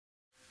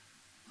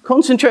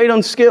Concentrate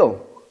on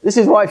skill. This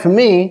is why, for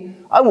me,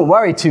 I won't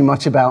worry too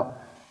much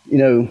about,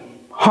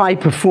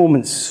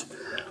 high-performance,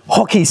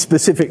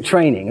 hockey-specific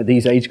training at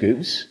these age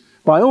groups.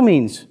 By all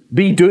means,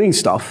 be doing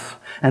stuff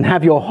and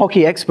have your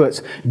hockey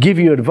experts give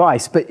you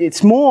advice, but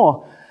it's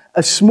more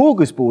a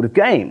smorgasbord of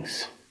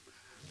games.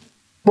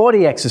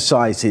 Body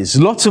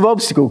exercises, lots of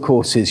obstacle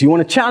courses. You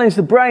want to challenge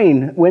the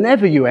brain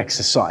whenever you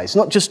exercise,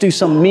 not just do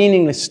some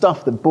meaningless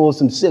stuff that bores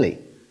them silly.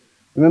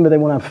 Remember, they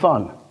want to have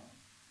fun.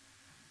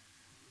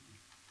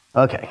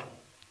 Okay,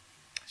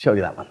 show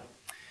you that one.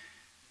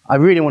 I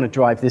really want to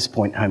drive this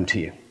point home to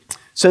you.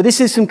 So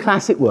this is some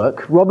classic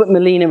work. Robert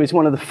Molina is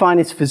one of the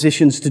finest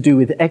physicians to do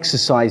with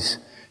exercise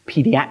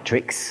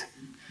pediatrics.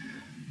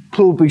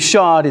 Claude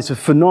Bouchard is a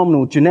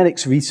phenomenal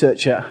genetics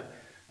researcher,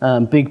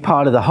 big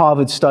part of the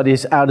Harvard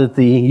studies out of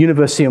the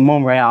University of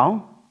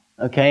Montreal.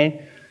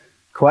 Okay,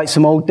 quite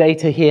some old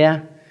data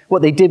here.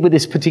 What they did with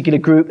this particular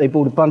group, they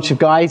brought a bunch of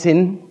guys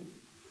in,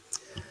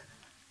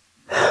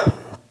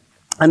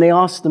 and they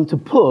asked them to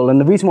pull, and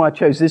the reason why I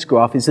chose this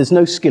graph is there's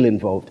no skill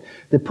involved.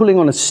 They're pulling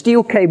on a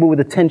steel cable with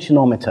a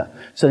tensionometer,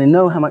 so they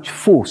know how much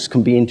force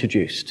can be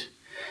introduced.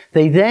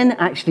 They then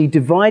actually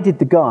divided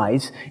the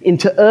guys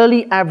into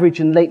early, average,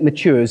 and late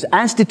maturers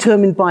as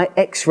determined by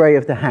X-ray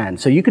of the hand.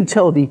 So you can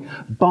tell the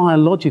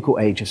biological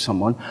age of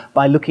someone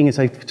by looking, as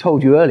I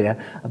told you earlier,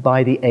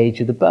 by the age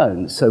of the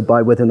bones, so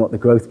by whether or not the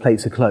growth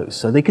plates are closed.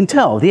 So they can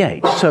tell the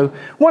age. So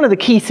one of the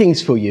key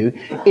things for you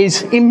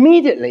is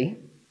immediately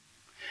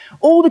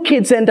all the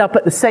kids end up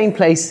at the same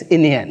place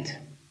in the end.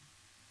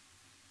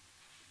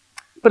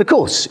 But of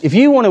course, if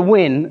you want to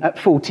win at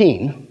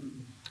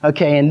 14,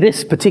 okay, and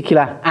this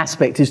particular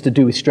aspect is to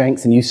do with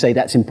strength, and you say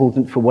that's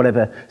important for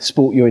whatever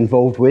sport you're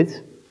involved with,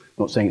 I'm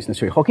not saying it's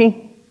necessarily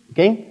hockey,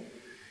 okay,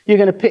 you're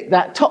going to pick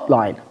that top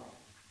line.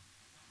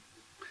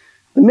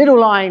 The middle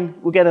line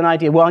will get an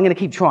idea, well, I'm going to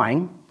keep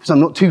trying, because I'm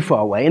not too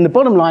far away, and the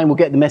bottom line will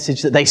get the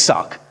message that they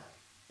suck,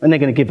 and they're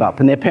going to give up,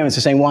 and their parents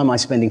are saying, why am I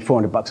spending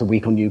 $400 a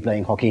week on you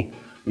playing hockey?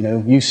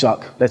 You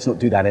suck, let's not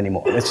do that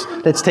anymore,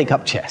 let's take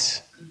up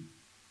chess.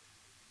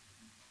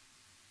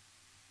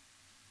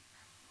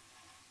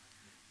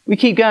 We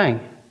keep going,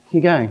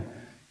 keep going,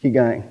 keep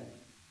going.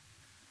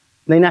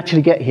 They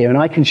naturally get here, and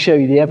I can show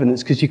you the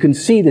evidence because you can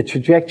see the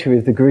trajectory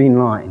of the green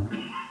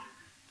line,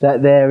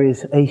 that there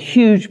is a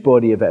huge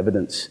body of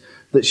evidence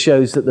that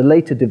shows that the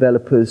later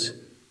developers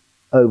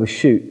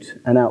overshoot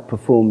and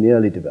outperform the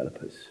early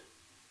developers.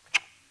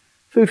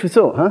 Food for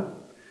thought, huh?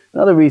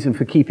 Another reason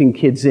for keeping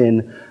kids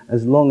in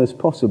as long as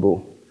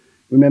possible.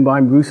 Remember,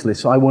 I'm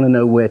ruthless, so I want to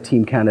know where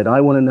Team Canada, I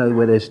want to know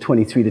where there's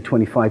 23 to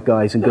 25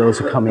 guys and girls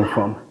are coming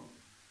from.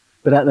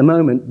 But at the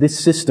moment, this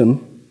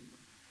system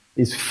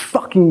is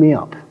fucking me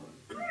up,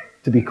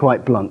 to be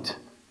quite blunt.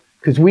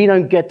 Because we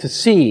don't get to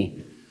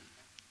see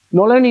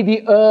not only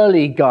the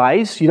early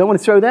guys, you don't want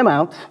to throw them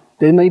out,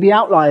 there may be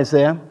outliers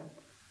there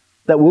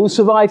that will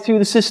survive through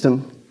the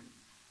system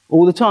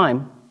all the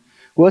time.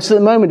 Worse at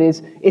the moment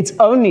is, it's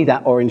only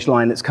that orange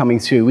line that's coming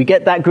through. We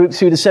get that group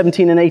through to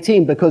 17 and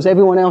 18 because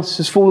everyone else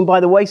has fallen by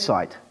the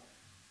wayside.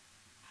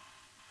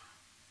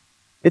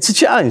 It's a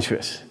challenge for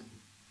us.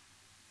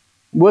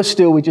 Worse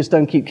still, we just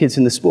don't keep kids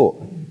in the sport.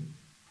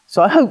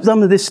 So I hope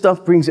some of this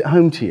stuff brings it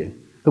home to you,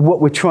 of what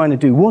we're trying to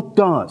do. What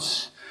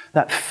does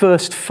that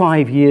first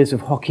 5 years of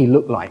hockey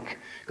look like?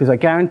 Because I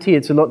guarantee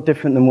it's a lot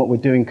different than what we're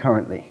doing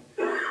currently.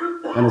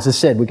 And as I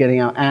said, we're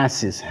getting our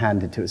asses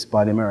handed to us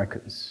by the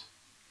Americans.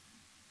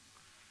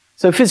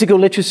 So physical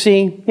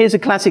literacy, here's a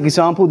classic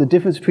example, the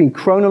difference between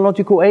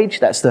chronological age,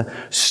 that's the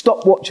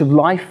stopwatch of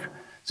life.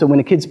 So when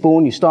a kid's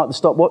born, you start the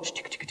stopwatch.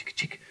 Tick, tick, tick,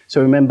 tick.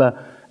 So remember,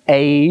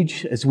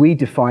 age, as we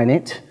define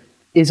it,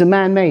 is a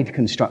man-made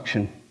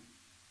construction.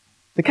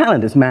 The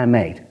calendar's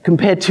man-made,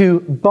 compared to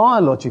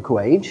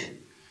biological age,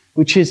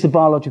 which is the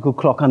biological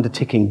clock under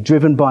ticking,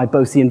 driven by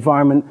both the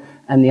environment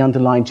and the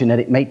underlying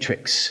genetic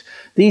matrix.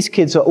 These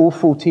kids are all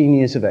 14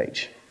 years of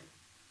age.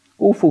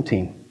 All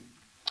 14.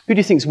 Who do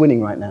you think's winning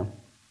right now?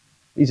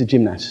 These are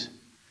gymnasts.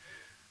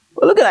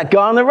 Well, look at that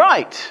guy on the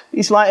right.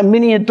 He's like a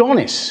mini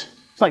Adonis.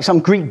 It's like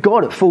some Greek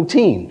god at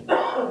 14.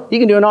 He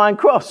can do an iron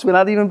cross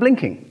without even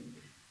blinking.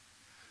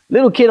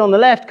 Little kid on the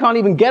left can't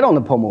even get on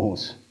the pommel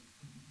horse.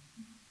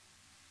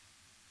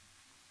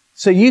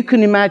 So you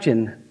can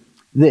imagine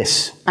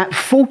this. At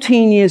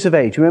 14 years of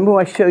age, remember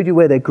I showed you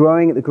where they're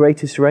growing at the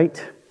greatest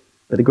rate?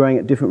 That they're growing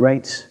at different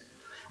rates?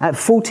 At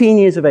 14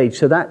 years of age,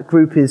 so that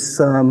group is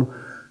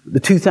the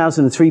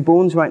 2003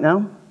 borns right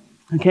now,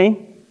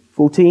 okay?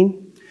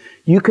 14.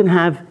 You can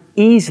have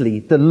easily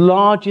the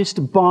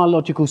largest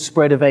biological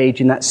spread of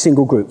age in that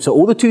single group. So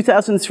all the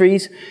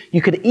 2003s,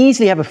 you could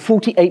easily have a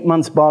 48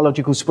 months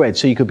biological spread.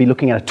 So you could be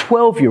looking at a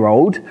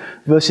 12-year-old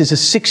versus a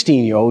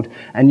 16-year-old,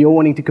 and you're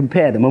wanting to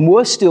compare them. And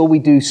worse still, we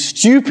do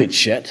stupid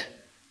shit,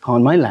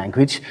 pardon my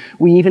language,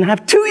 we even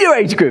have 2-year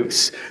age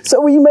groups. So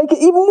we make it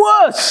even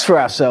worse for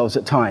ourselves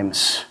at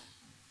times.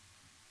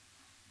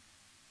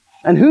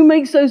 And who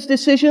makes those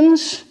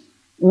decisions?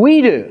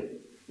 We do,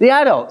 the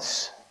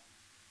adults.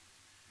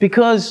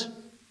 Because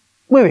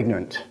we're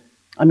ignorant.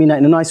 I mean that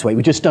in a nice way.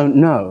 We just don't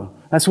know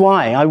That's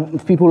why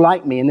people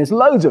like me, and there's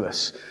loads of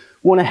us,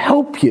 want to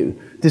help you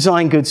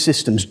design good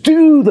systems.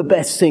 Do the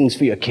best things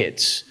for your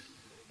kids.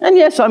 And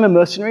yes, I'm a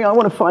mercenary. I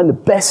want to find the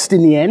best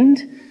in the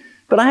end,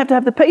 but I have to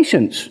have the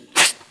patience.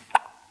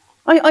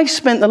 I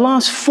spent the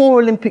last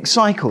 4 Olympic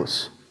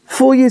cycles,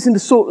 4 years in the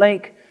Salt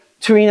Lake,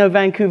 Torino,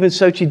 Vancouver, and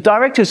Sochi,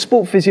 Director of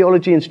Sport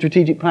Physiology and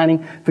Strategic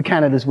Planning for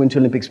Canada's Winter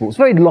Olympic Sports.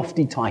 Very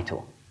lofty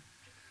title.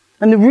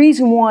 And the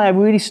reason why I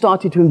really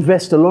started to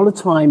invest a lot of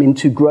time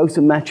into growth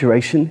and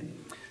maturation,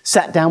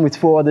 sat down with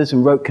 4 others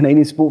and wrote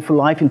Canadian Sport for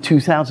Life in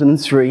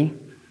 2003,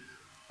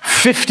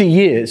 50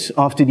 years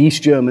after the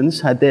East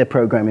Germans had their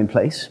program in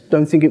place.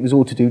 Don't think it was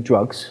all to do with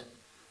drugs.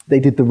 They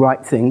did the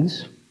right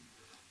things,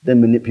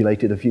 then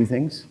manipulated a few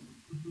things.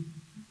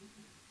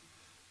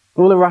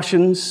 All the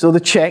Russians, or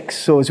the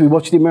Czechs, or as we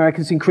watch the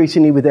Americans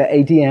increasingly with their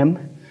ADM,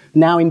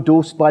 now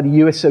endorsed by the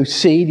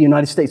USOC, the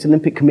United States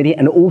Olympic Committee,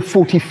 and all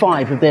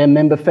 45 of their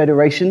member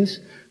federations.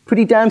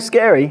 Pretty damn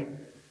scary,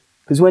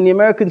 because when the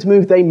Americans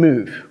move, they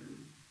move.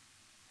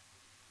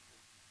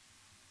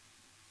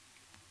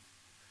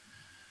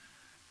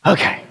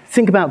 Okay,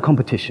 think about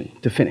competition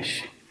to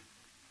finish.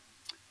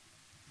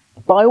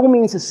 By all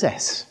means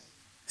assess.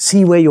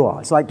 See where you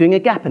are. It's like doing a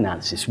gap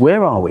analysis.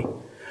 Where are we?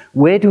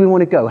 Where do we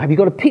want to go? Have you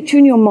got a picture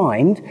in your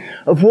mind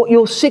of what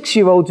your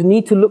 6-year-olds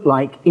need to look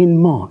like in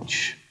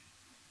March?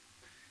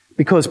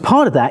 Because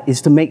part of that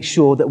is to make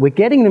sure that we're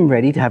getting them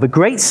ready to have a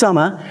great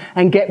summer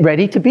and get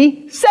ready to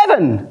be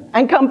 7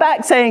 and come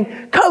back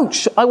saying,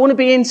 Coach, I want to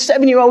be in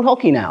 7-year-old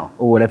hockey now,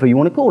 or whatever you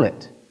want to call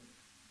it.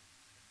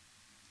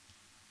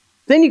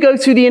 Then you go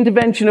through the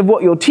intervention of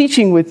what you're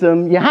teaching with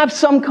them. You have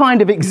some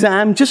kind of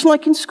exam, just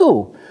like in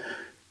school.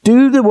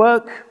 Do the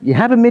work, you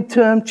have a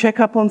midterm, check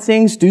up on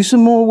things, do some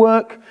more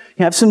work,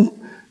 you have some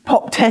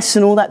pop tests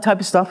and all that type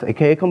of stuff,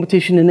 aka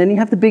competition, and then you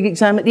have the big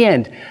exam at the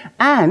end.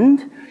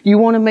 And you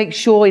want to make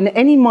sure in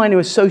any minor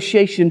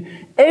association,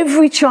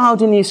 every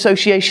child in the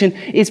association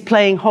is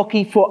playing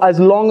hockey for as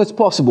long as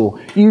possible.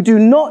 You do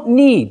not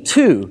need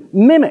to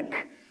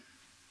mimic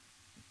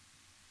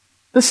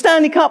the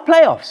Stanley Cup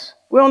playoffs,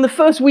 where on the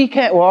first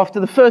weekend, or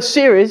after the first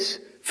series,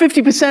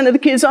 50% of the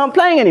kids aren't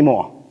playing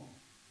anymore.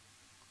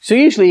 So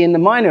usually in the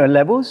minor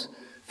levels,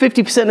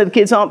 50% of the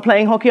kids aren't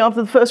playing hockey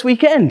after the first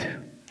weekend.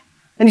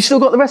 And you've still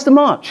got the rest of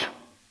March.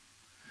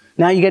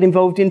 Now you get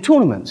involved in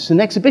tournaments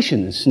and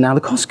exhibitions. Now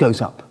the cost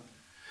goes up.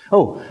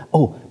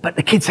 But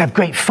the kids have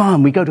great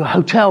fun. We go to a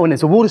hotel and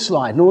there's a water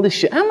slide and all this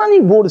shit. How many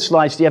water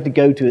slides do you have to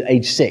go to at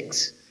age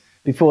 6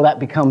 before that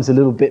becomes a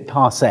little bit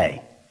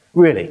passé?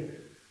 Really?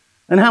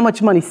 And how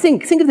much money?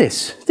 Think of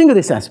this. Think of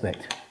this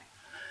aspect.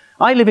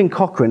 I live in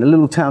Cochrane, a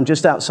little town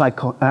just outside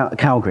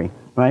Calgary,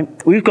 right?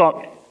 We've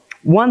got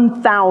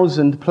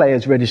 1,000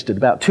 players registered,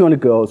 about 200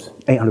 girls,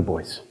 800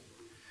 boys.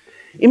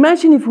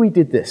 Imagine if we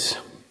did this. It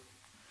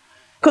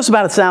costs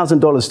about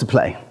 $1,000 to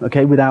play,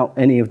 okay, without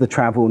any of the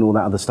travel and all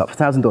that other stuff,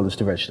 $1,000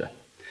 to register.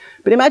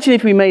 But imagine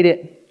if we made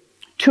it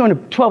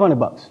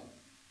 $1,200.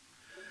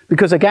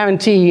 Because I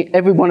guarantee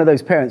every one of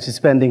those parents is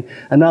spending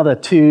another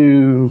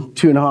 $2,500,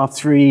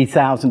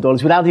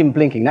 $3,000 without even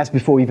blinking. That's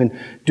before even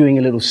doing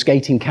a little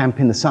skating camp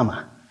in the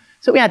summer.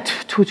 So we had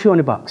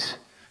 $200,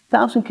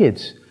 1,000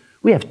 kids.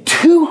 We have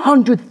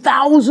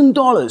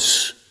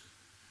 $200,000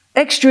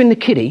 extra in the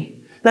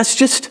kitty. That's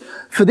just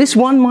for this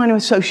one minor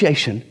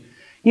association.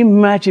 You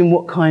imagine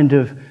what kind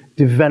of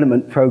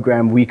development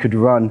program we could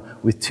run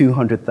with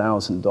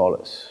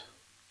 $200,000.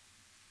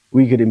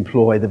 We could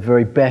employ the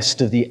very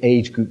best of the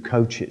age group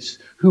coaches.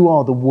 Who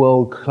are the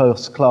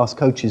world-class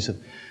coaches of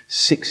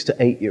 6 to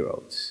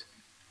 8-year-olds?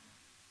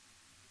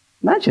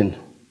 Imagine.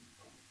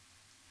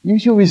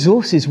 Use your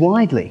resources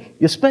widely.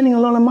 You're spending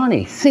a lot of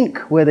money. Think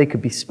where they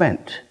could be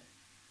spent.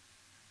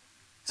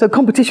 So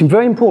competition,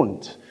 very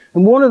important.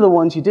 And one of the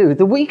ones you do,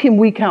 the week in,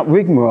 week out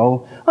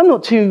rigmarole, I'm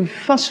not too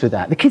fussed with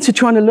that. The kids are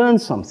trying to learn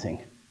something.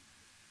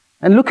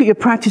 And look at your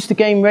practice to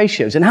game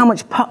ratios and how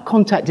much puck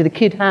contact did a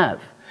kid have?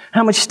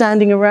 How much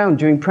standing around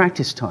during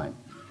practice time?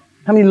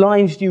 How many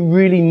lines do you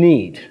really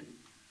need?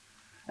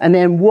 And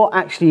then what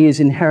actually is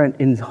inherent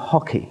in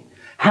hockey?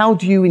 How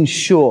do you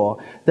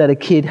ensure that a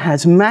kid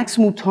has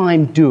maximal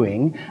time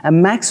doing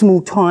and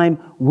maximal time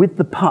with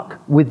the puck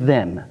with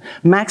them?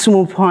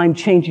 Maximal time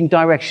changing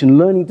direction,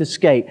 learning to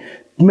skate,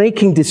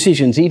 making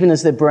decisions even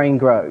as their brain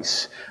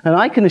grows. And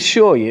I can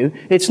assure you,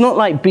 it's not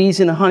like bees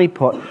in a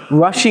honeypot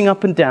rushing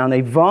up and down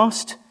a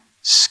vast,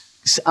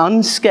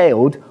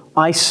 unscaled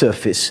ice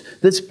surface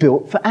that's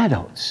built for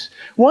adults.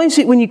 Why is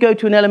it when you go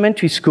to an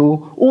elementary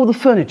school, all the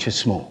furniture's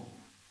small?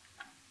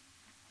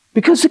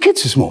 Because the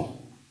kids are small.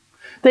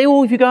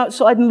 If you go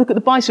outside and look at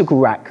the bicycle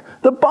rack,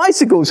 the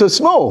bicycles are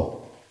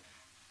small.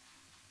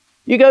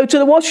 You go to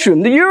the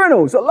washroom, the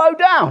urinals are low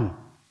down.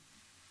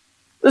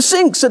 The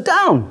sinks are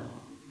down.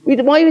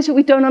 Why is it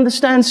we don't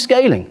understand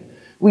scaling?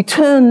 We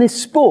turn this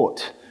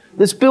sport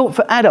that's built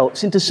for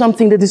adults into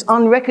something that is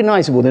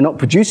unrecognizable. They're not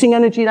producing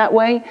energy that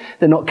way.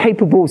 They're not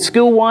capable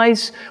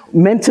skill-wise,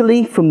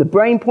 mentally, from the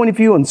brain point of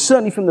view, and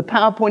certainly from the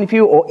power point of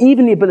view, or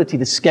even the ability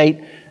to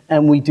skate,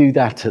 and we do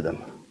that to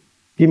them.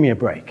 Give me a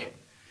break.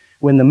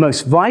 when the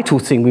most vital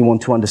thing we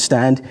want to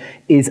understand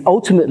is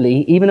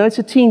ultimately, even though it's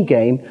a team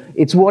game,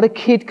 it's what a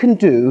kid can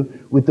do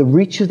with the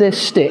reach of their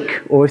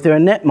stick, or if they're a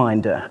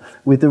netminder,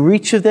 with the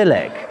reach of their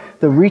leg,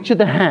 the reach of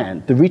the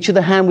hand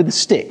with the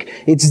stick.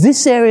 It's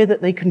this area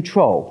that they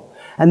control.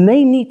 And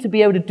they need to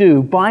be able to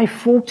do by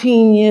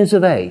 14 years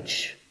of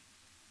age.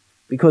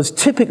 Because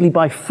typically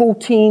by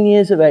 14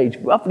 years of age,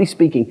 roughly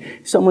speaking,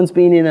 if someone's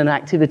been in an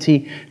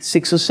activity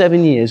 6 or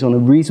 7 years on a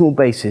reasonable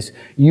basis,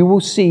 you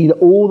will see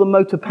all the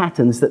motor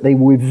patterns that they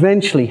will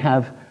eventually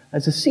have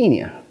as a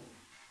senior.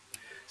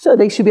 So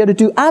they should be able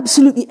to do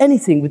absolutely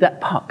anything with that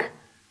puck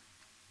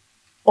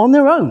on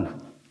their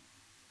own.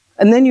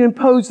 And then you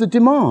impose the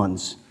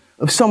demands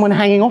of someone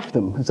hanging off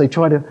them as they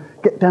try to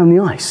get down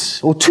the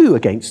ice, or two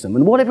against them,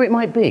 and whatever it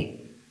might be.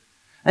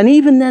 And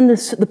even then,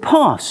 the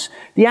pass,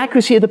 the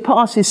accuracy of the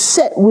pass is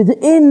set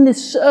within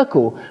this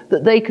circle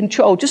that they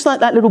control, just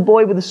like that little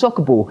boy with the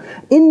soccer ball.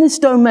 In this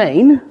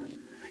domain,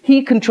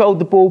 he controlled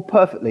the ball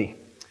perfectly.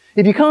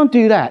 If you can't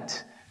do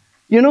that,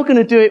 you're not going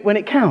to do it when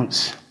it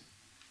counts.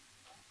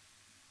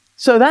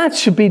 So that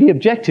should be the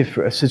objective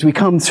for us as we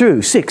come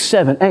through 6,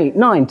 7, 8,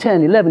 9,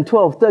 10, 11,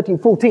 12, 13,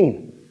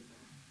 14.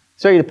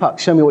 Show you the puck,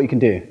 show me what you can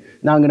do.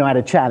 Now I'm going to add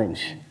a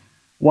challenge.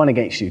 1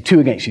 against you, 2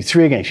 against you,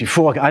 3 against you,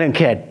 4, I don't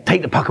care.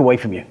 Take the puck away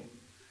from you.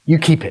 You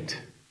keep it.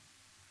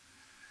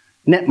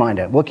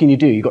 Netminder, what can you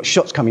do? You've got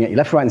shots coming at you,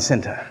 left, right, and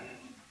center.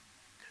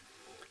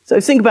 So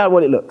think about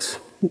what it looks.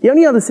 The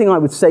only other thing I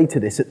would say to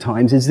this at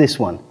times is this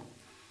one.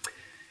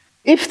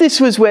 If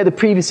this was where the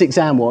previous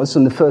exam was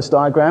on the first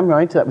diagram,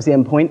 right, that was the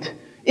end point,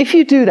 if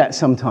you do that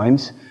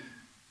sometimes,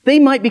 they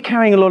might be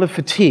carrying a lot of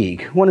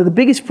fatigue. One of the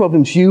biggest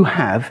problems you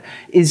have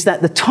is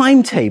that the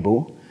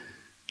timetable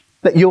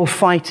that you're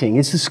fighting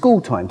is the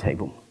school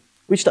timetable,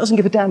 which doesn't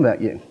give a damn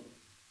about you.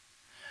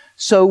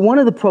 So one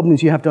of the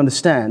problems you have to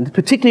understand,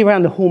 particularly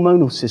around the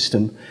hormonal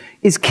system,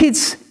 is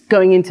kids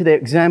going into their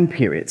exam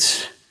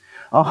periods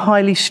are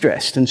highly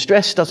stressed, and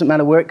stress doesn't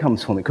matter where it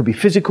comes from. It could be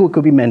physical, it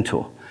could be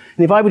mental.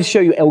 And if I were to show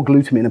you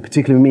L-glutamine, a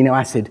particular amino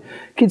acid,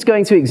 kids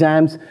going through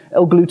exams,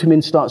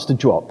 L-glutamine starts to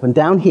drop, and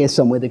down here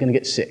somewhere they're going to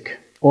get sick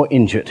or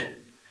injured.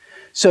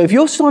 So if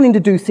you're starting to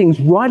do things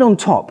right on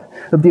top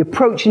of the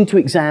approach into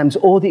exams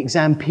or the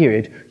exam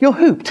period, you're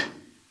hooped.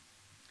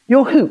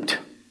 You're hooped.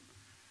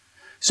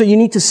 So you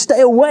need to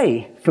stay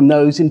away from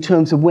those in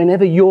terms of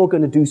whenever you're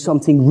going to do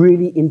something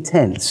really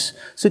intense.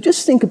 So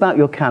just think about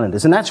your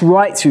calendars. And that's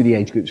right through the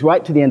age groups,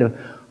 right to the end of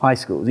high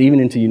schools, even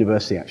into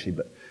university actually.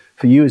 But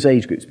for you as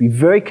age groups, be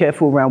very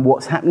careful around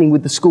what's happening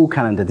with the school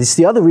calendar. This is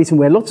the other reason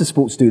where lots of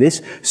sports do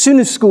this. As soon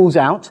as school's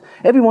out,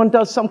 everyone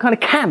does some kind of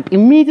camp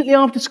immediately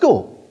after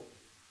school.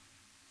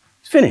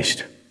 It's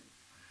finished.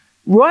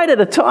 Right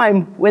at a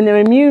time when their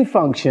immune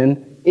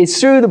function is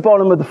through the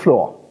bottom of the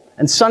floor.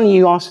 And suddenly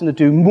you ask them to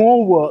do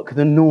more work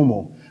than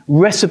normal.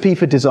 Recipe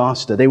for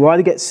disaster. They will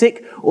either get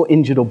sick or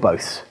injured or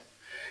both.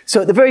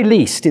 So at the very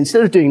least,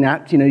 instead of doing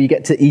that, you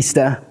get to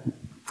Easter.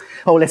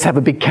 Oh, let's have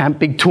a big camp,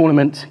 big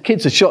tournament.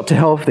 Kids are shot to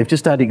health. They've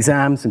just had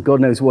exams and God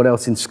knows what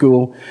else in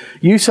school.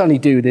 You suddenly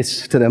do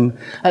this to them.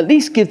 At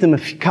least give them a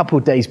couple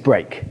of days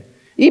break.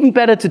 Even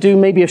better to do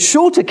maybe a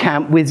shorter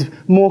camp with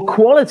more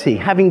quality,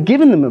 having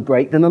given them a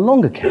break, than a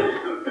longer camp.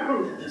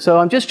 So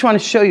I'm just trying to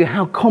show you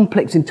how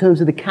complex in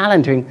terms of the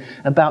calendaring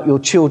about your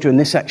children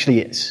this actually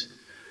is.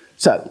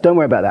 So don't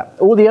worry about that.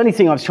 The only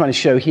thing I was trying to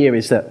show here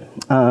is that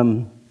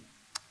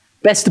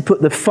best to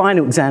put the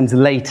final exams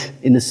late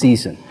in the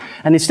season.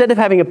 And instead of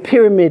having a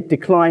pyramid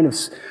decline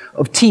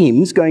of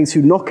teams going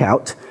through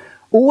knockout,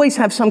 always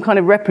have some kind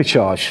of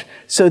repechage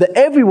so that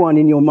everyone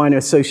in your minor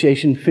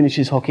association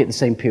finishes hockey at the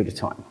same period of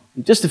time.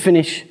 Just to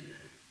finish,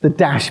 the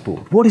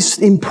dashboard. What is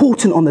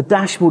important on the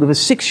dashboard of a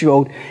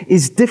 6-year-old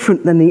is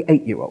different than the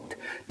 8-year-old,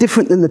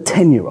 different than the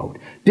 10-year-old,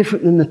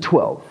 different than the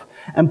 12.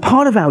 And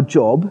part of our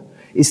job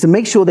is to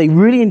make sure they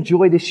really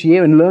enjoy this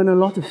year and learn a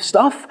lot of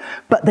stuff,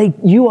 but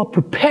you are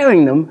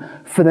preparing them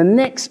for the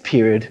next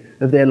period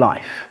of their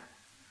life.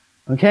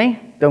 Okay?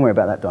 Don't worry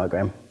about that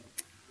diagram.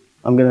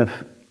 I'm going to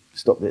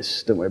stop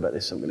this. Don't worry about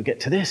this. I'm going to get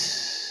to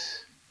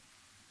this.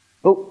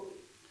 Oh.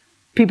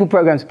 People,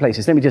 programs, and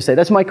places. Let me just say,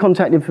 that's my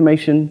contact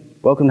information.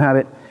 Welcome to have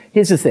it.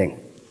 Here's the thing.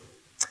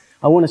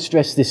 I want to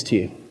stress this to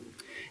you.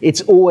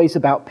 It's always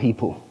about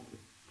people.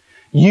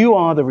 You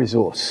are the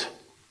resource.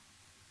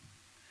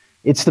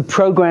 It's the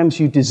programs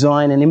you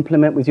design and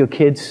implement with your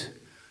kids.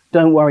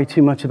 Don't worry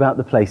too much about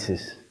the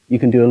places. You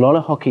can do a lot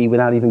of hockey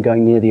without even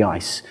going near the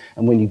ice.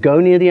 And when you go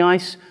near the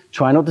ice,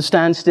 try not to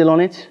stand still on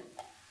it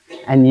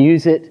and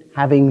use it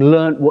having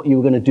learnt what you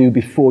were going to do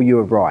before you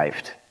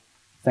arrived.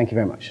 Thank you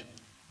very much.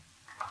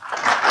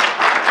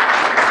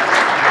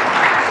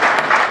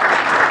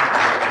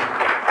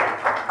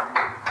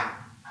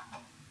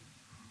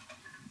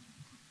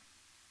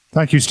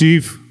 Thank you,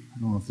 Steve.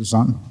 I don't know if this is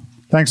on.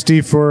 Thanks,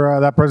 Steve, for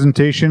that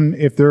presentation.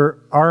 If there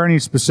are any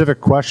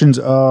specific questions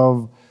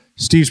of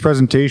Steve's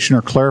presentation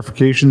or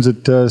clarifications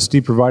that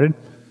Steve provided,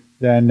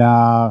 then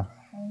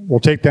we'll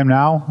take them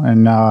now.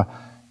 And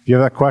if you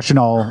have that question,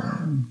 I'll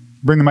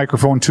bring the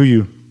microphone to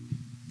you.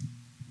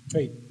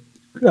 Great.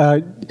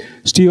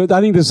 Steve,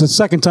 I think this is the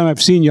second time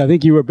I've seen you. I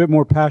think you were a bit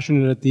more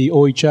passionate at the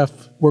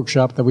OHF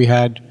workshop that we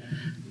had.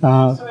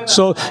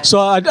 So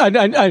I don't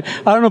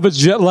know if it's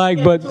jet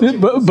lag,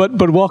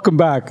 but welcome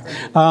back.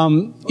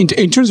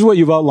 In terms of what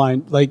you've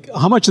outlined, like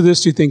how much of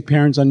this do you think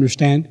parents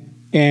understand?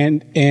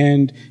 And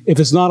if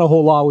it's not a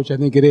whole lot, which I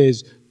think it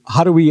is,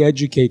 how do we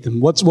educate them?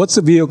 What's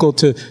the vehicle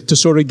to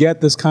sort of get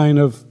this kind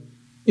of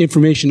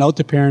information out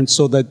to parents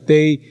so that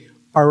they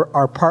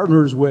are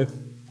partners with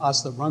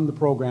us that run the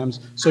programs,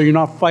 so you're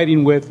not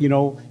fighting with,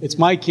 it's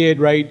my kid,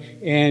 right?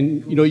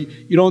 And,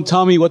 you don't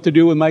tell me what to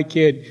do with my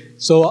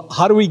kid. So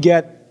how do we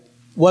get,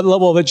 what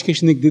level of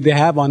education do they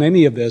have on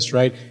any of this,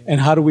 right? And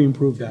how do we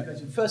improve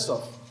that? First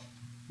off,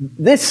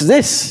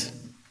 this,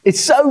 it's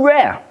so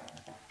rare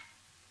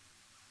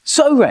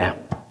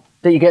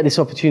that you get this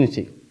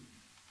opportunity.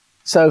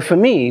 So for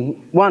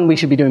me, one, we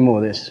should be doing more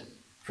of this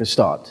for a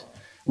start.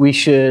 We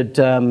should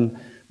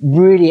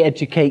really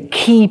educate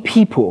key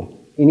people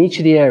in each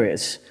of the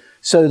areas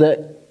so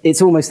that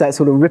it's almost that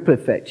sort of ripple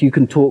effect. You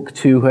can talk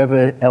to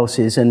whoever else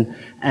is,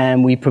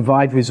 and we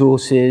provide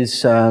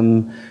resources.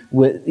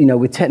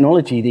 With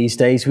technology these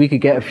days, we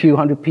could get a few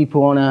hundred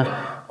people on a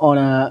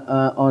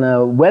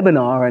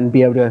webinar and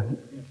be able to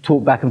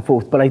talk back and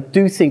forth. But I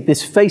do think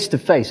this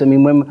face-to-face,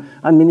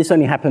 this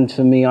only happened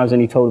for me. I was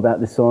only told about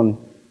this on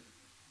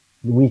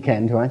the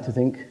weekend, right? I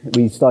think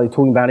we started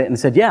talking about it and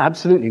said, yeah,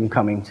 absolutely, I'm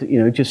coming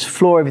to, just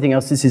floor everything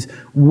else. This is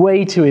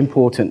way too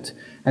important.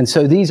 And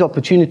so these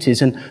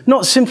opportunities, and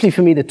not simply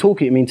for me to talk,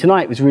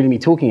 tonight was really me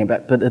talking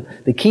about, but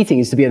the key thing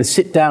is to be able to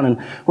sit down and,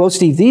 well,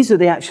 Steve, these are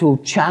the actual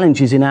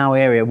challenges in our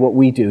area, what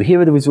we do. Here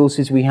are the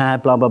resources we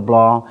have, blah, blah,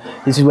 blah.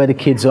 This is where the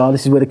kids are.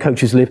 This is where the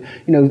coaches live,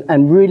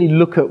 and really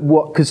look at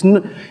because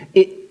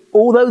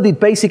although the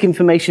basic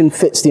information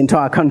fits the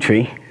entire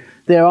country,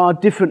 there are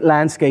different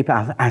landscape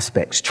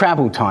aspects.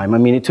 Travel time.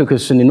 It took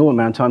us an enormous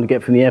amount of time to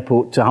get from the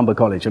airport to Humber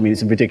College.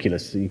 It's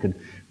ridiculous. You could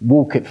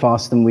walk it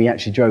faster than we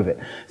actually drove it.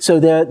 So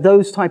there are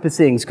those type of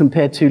things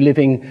compared to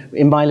living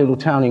in my little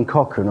town in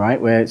Cochrane, right,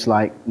 where it's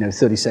like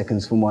 30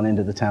 seconds from one end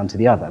of the town to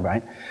the other,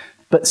 right?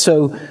 But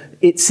so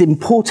it's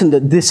important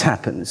that this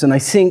happens, and I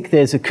think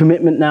there's a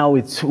commitment now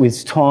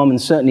with Tom,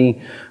 and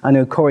certainly I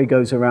know Corey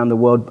goes around the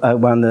world,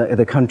 around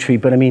the country.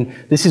 But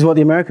this is what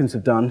the Americans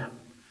have done,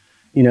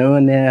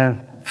 and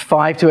they're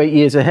 5 to 8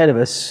 years ahead of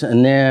us,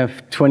 and they're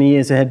 20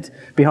 years ahead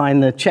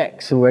behind the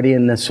Czechs already,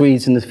 and the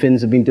Swedes and the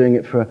Finns have been doing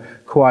it for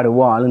quite a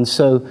while. And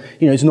so,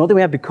 it's not that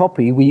we have to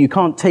copy. You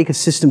can't take a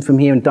system from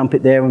here and dump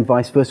it there and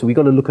vice versa. We've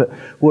got to look at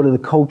what are the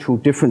cultural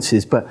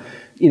differences. But,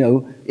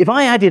 if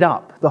I added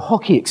up the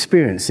hockey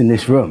experience in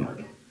this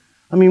room,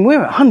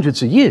 we're at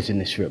hundreds of years in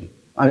this room.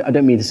 I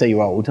don't mean to say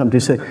you're old. I'm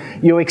just saying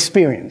you're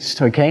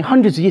experienced, okay?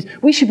 Hundreds of years.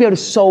 We should be able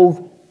to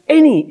solve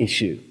any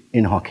issue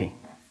in hockey.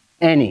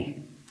 Any.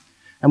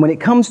 And when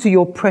it comes to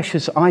your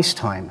precious ice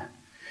time,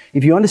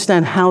 if you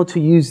understand how to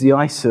use the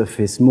ice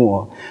surface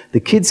more, the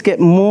kids get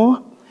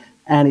more,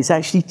 and it's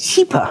actually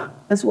cheaper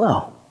as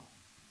well,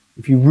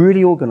 if you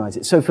really organize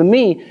it. So for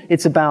me,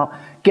 it's about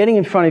getting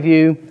in front of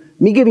you,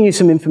 me giving you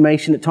some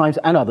information at times,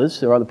 and others,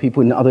 there are other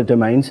people in other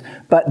domains,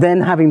 but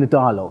then having the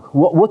dialogue.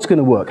 What's going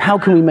to work? How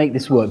can we make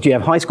this work? Do you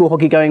have high school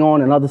hockey going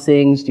on and other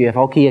things? Do you have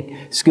hockey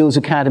skills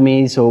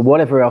academies or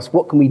whatever else?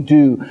 What can we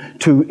do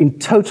to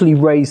totally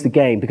raise the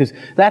game? Because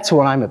that's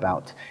what I'm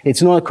about.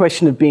 It's not a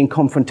question of being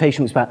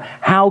confrontational. It's about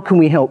how can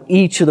we help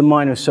each of the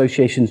minor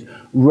associations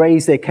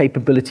raise their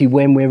capability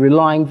when we're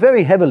relying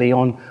very heavily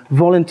on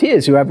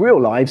volunteers who have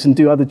real lives and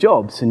do other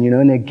jobs, and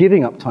they're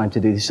giving up time to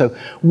do this. So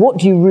what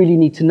do you really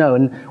need to know?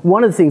 And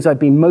one of the things I've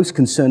been most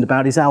concerned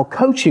about is our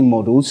coaching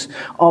models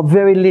are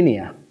very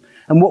linear.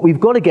 And what we've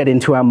got to get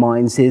into our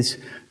minds is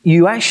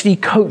you actually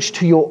coach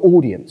to your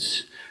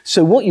audience.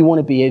 So what you want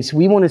to be is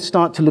we want to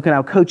start to look at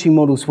our coaching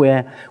models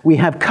where we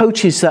have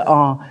coaches that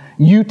are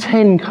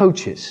U10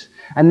 coaches,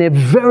 and they're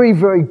very,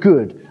 very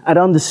good at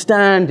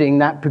understanding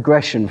that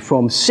progression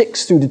from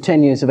 6 through to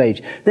 10 years of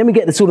age. Then we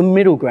get the sort of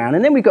middle ground,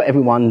 and then we've got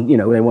everyone,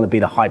 they want to be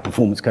the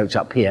high-performance coach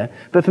up here.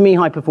 But for me,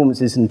 high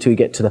performance isn't until you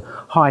get to the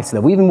highest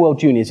level. Even World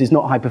Juniors is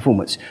not high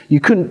performance.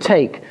 You couldn't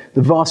take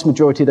the vast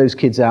majority of those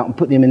kids out and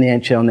put them in the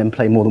NHL and then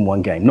play more than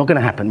one game. Not going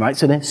to happen, right?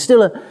 So they're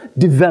still a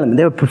development.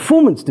 They're a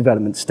performance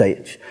development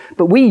stage.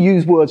 But we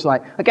use words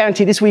like, I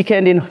guarantee this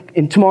weekend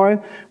in tomorrow,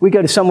 we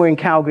go to somewhere in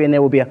Calgary and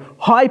there will be a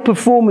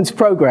high-performance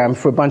program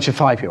for a bunch of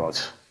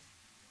 5-year-olds.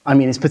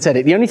 It's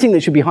pathetic. The only thing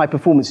that should be high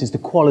performance is the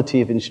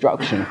quality of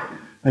instruction,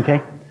 okay?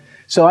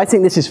 So I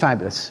think this is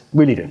fabulous,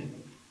 really do,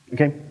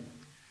 okay?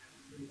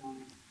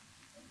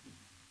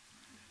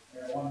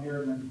 One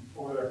here and then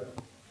over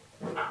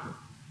there.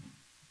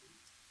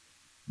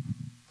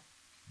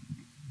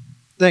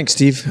 Thanks,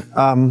 Steve.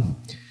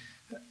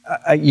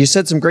 You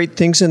said some great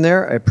things in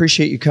there. I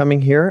appreciate you coming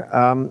here.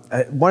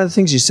 One of the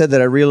things you said that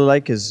I really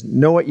like is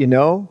know what you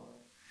know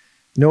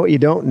what you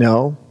don't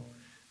know,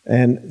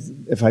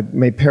 and if I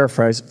may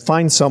paraphrase,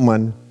 find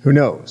someone who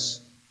knows,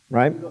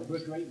 right?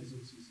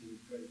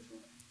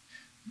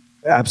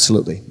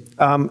 Absolutely.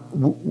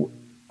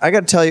 I got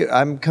to tell you,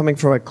 I'm coming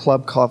from a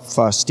club called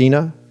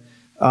Faustina,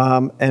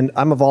 and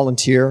I'm a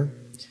volunteer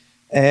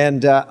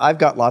And I've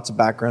got lots of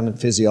background in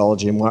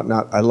physiology and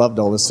whatnot. I loved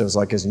all this stuff. It was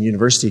like I was in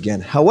university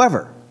again.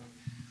 However,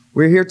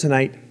 we're here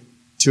tonight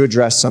to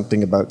address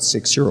something about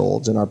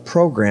 6-year-olds and our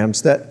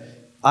programs that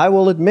I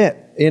will admit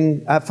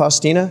at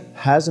Faustina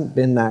hasn't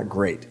been that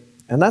great.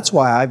 And that's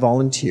why I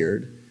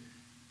volunteered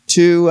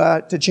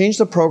to change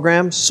the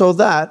program so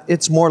that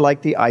it's more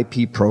like the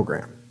IP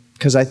program,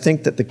 because I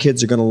think that the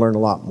kids are going to learn a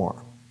lot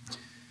more.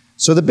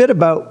 So the bit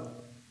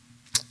about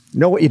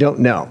know what you don't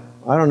know.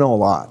 I don't know a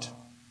lot,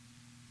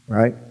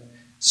 right?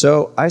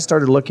 So I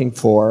started looking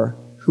for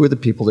who are the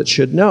people that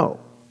should know.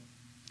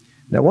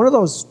 Now, one of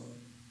those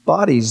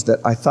bodies that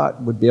I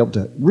thought would be able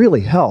to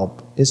really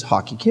help is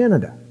Hockey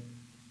Canada.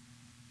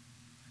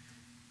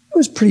 It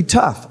was pretty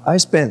tough. I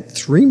spent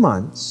 3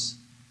 months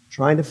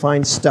trying to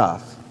find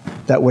stuff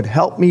that would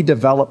help me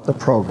develop the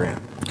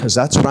program, because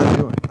that's what I'm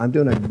doing. I'm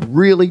doing a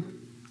really,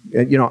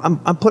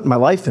 I'm putting my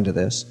life into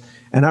this,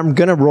 and I'm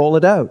going to roll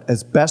it out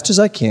as best as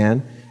I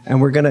can,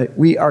 and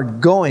we are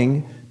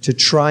going to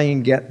try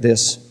and get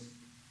this,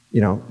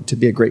 to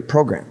be a great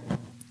program.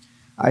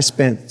 I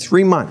spent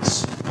 3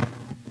 months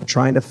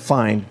trying to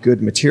find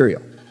good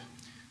material.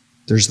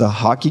 There's the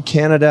Hockey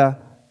Canada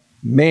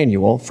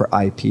manual for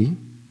IP,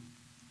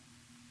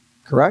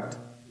 correct?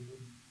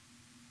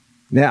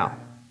 Now,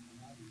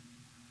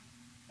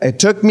 it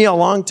took me a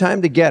long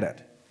time to get it,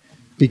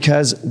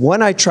 because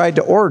when I tried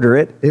to order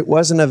it, it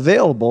wasn't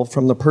available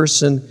from the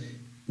person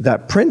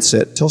that prints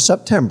it till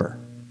September.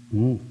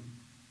 All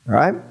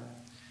right?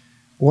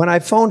 When I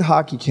phoned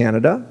Hockey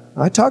Canada,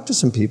 I talked to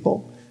some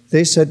people.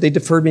 They said they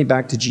deferred me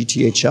back to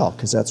GTHL,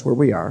 because that's where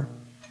we are.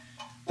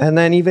 And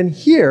then even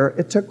here,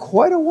 it took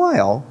quite a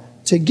while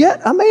to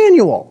get a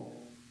manual.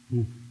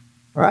 All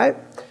right?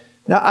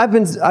 Now, I've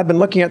been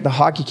looking at the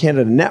Hockey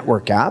Canada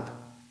Network app,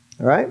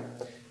 all right?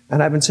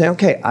 And I've been saying,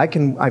 okay,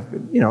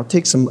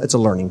 take some, it's a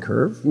learning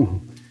curve.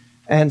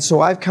 And so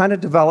I've kind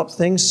of developed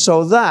things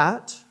so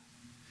that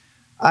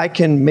I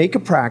can make a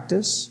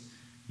practice,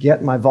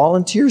 get my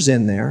volunteers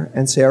in there,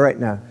 and say, all right,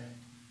 now,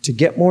 to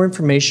get more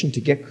information,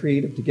 to get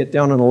creative, to get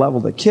down on the level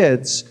of the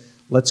kids,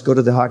 let's go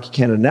to the Hockey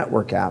Canada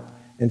Network app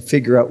and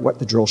figure out what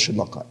the drill should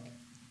look like.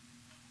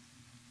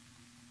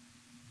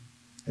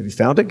 Have you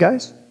found it,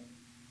 guys?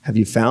 Have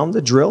you found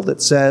the drill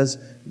that says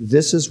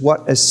this is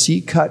what a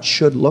C-cut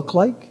should look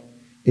like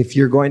if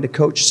you're going to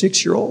coach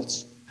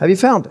 6-year-olds? Have you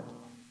found it?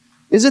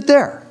 Is it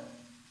there?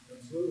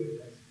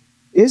 Absolutely.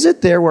 Is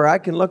it there where I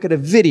can look at a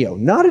video,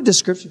 not a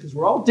description, because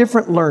we're all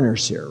different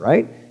learners here,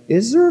 right?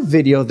 Is there a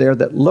video there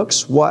that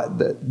looks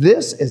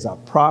this is a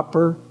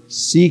proper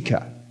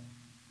C-cut?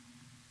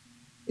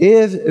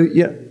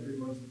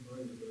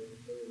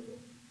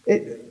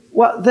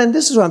 Well, then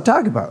this is what I'm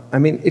talking about. I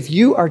mean, if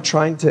you are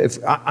trying to, if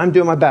I'm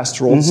doing my best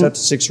to roll this out to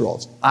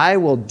 6-year-olds, I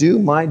will do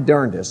my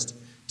darndest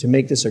to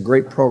make this a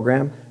great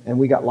program, and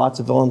we got lots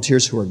of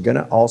volunteers who are going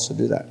to also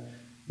do that.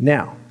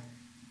 Now,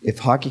 if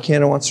Hockey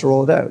Canada wants to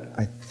roll it out,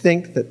 I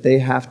think that they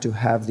have to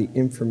have the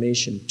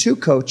information to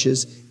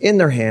coaches in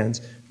their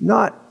hands,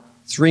 not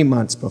 3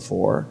 months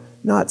before,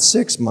 not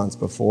 6 months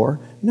before,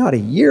 not a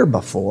year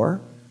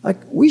before. Like,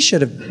 I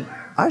should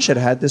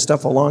have had this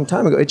stuff a long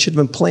time ago. It should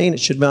have been plain. It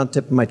should have been on the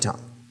tip of my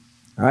tongue.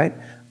 All right?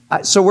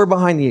 So we're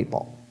behind the 8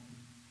 ball.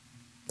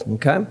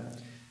 Okay?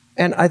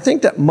 And I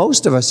think that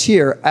most of us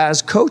here,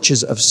 as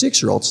coaches of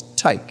 6-year-olds,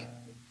 tyke,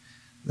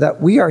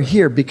 that we are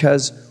here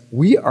because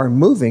we are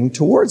moving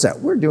towards that.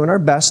 We're doing our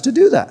best to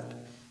do that.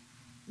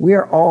 We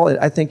are all,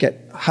 I think, at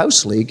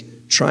House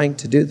League trying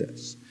to do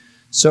this.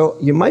 So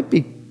you might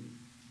be,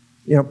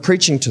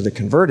 preaching to the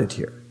converted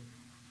here.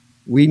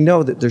 We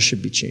know that there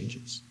should be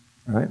changes.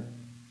 All right?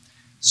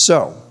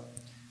 So,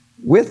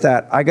 with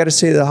that, I got to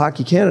say to the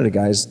Hockey Canada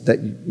guys that,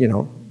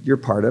 you're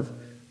part of,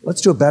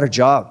 let's do a better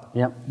job.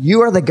 Yep.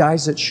 You are the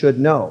guys that should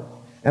know.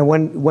 And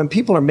when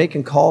people are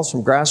making calls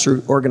from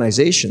grassroots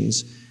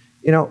organizations,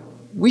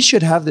 we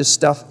should have this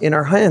stuff in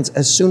our hands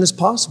as soon as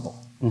possible.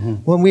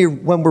 When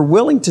we're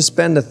willing to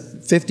spend the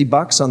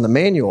 $50 on the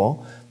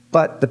manual,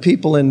 but the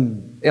people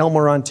in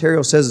Aylmer,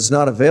 Ontario says it's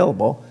not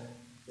available,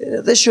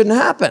 this shouldn't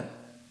happen,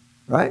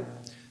 right?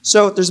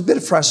 So there's a bit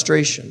of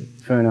frustration.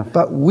 Fair enough.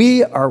 But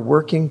we are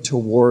working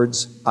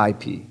towards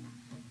IP,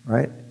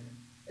 right?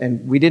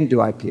 And we didn't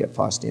do IP at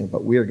Faustina,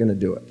 but we are going to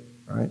do it,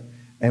 right?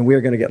 And we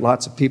are going to get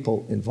lots of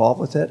people involved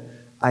with it.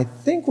 I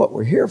think what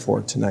we're here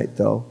for tonight,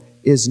 though,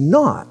 is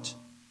not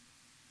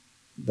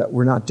that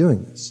we're not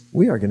doing this.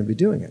 We are going to be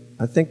doing it.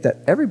 I think that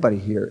everybody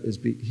here is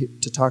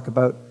to talk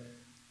about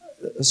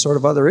a sort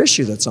of other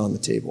issue that's on the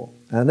table,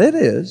 and it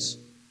is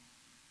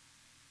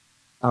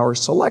our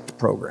select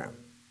program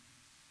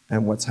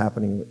and what's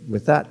happening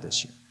with that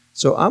this year.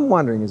 So I'm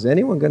wondering, is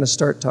anyone going to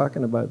start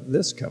talking about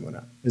this coming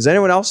up? Is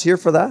anyone else here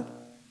for that?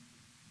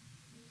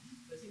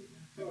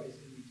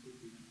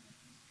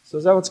 So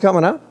is that what's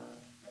coming up?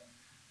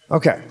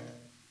 Okay.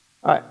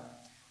 All right.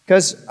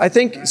 Because I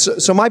think,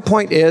 so my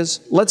point is,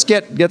 let's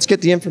get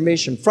the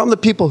information from the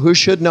people who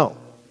should know.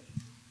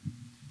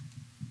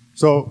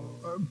 So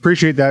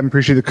appreciate that and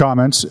appreciate the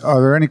comments. Are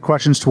there any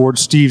questions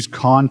towards Steve's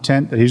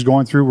content that he's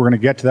going through? We're going to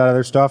get to that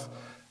other stuff.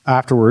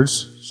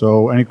 afterwards.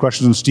 So any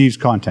questions on Steve's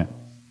content?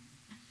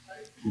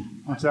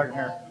 1 second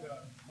here.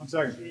 1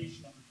 second.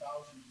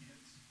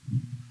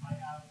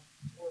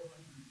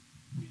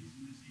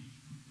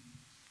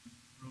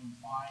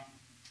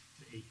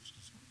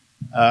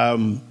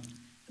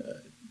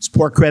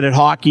 Sport Credit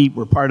Hockey,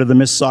 we're part of the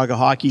Mississauga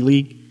Hockey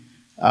League.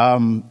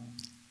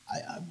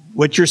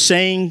 What you're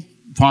saying,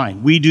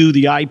 fine. We do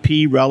the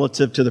IP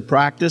relative to the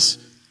practice.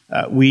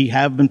 We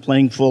have been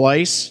playing full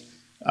ice.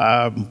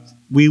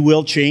 We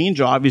will change.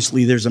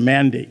 Obviously, there's a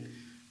mandate.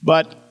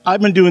 But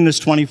I've been doing this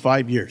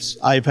 25 years.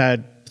 I've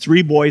had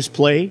 3 boys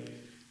play,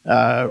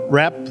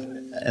 rep,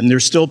 and they're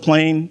still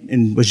playing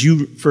in what you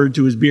referred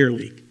to as beer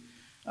league.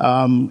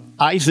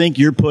 I think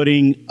you're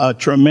putting a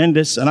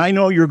tremendous, and I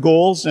know your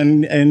goals,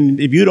 and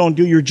if you don't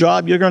do your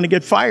job, you're going to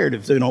get fired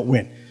if they don't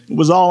win. It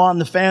was all on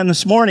the fan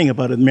this morning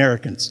about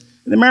Americans.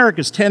 And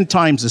America's 10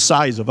 times the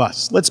size of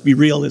us. Let's be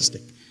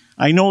realistic.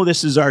 I know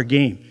this is our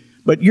game,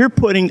 but you're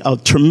putting a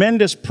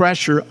tremendous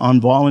pressure on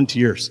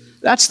volunteers.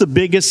 That's the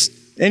biggest,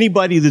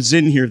 anybody that's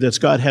in here that's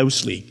got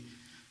house league.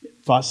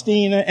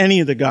 Faustina, any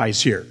of the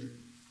guys here.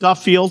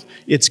 Duffield,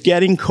 it's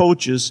getting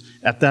coaches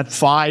at that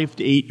 5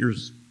 to 8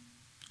 years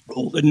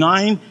old. At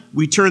 9,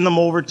 we turn them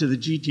over to the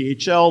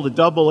GTHL,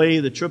 the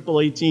AA, the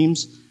AAA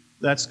teams.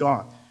 That's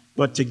gone.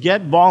 But to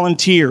get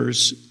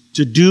volunteers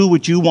to do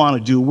what you want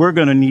to do, we're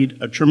going to need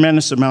a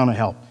tremendous amount of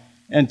help.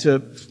 And to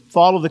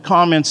follow the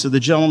comments of the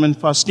gentleman,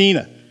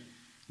 Faustina,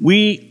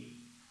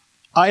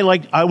 I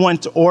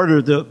went to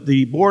order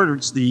the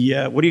borders,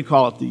 what do you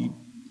call it,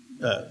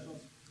 the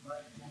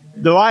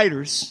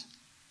dividers,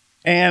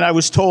 and I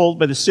was told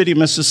by the city of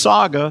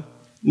Mississauga,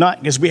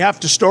 not because we have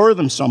to store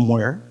them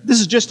somewhere.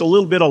 This is just a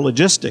little bit of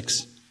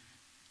logistics.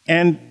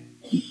 And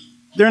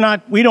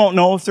we don't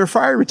know if they're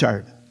fire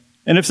retardant.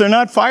 And if they're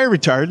not fire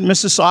retardant,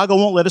 Mississauga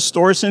won't let us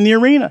store us in the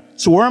arena.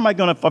 So where am I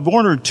going to, if I've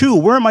ordered 2,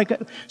 where am I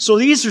going to? So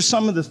these are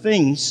some of the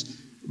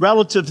things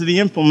relative to the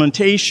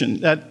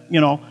implementation that,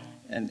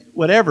 and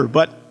whatever.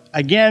 But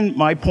again,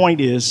 my point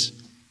is,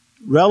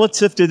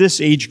 relative to this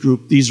age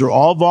group, these are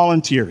all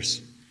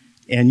volunteers.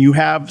 And you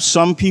have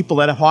some people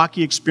that have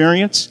hockey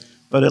experience,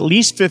 but at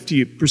least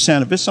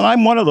 50% of us, and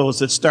I'm one of those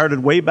that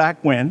started way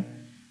back when,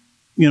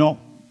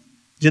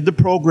 did the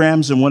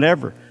programs and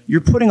whatever.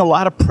 You're putting a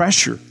lot of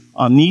pressure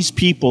on these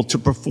people to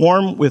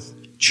perform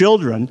with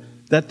children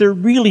that they're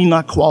really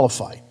not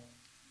qualified.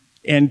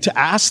 And to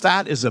ask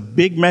that is a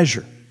big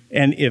measure.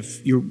 And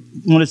if you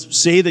want to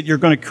say that you're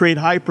going to create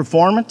high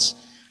performance,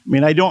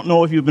 I don't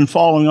know if you've been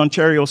following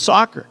Ontario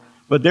soccer,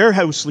 but their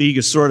house league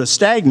is sort of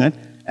stagnant,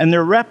 and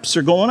their reps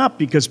are going up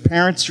because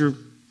parents are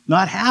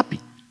not happy.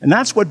 And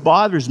that's what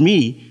bothers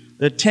me,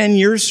 that 10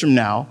 years from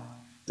now,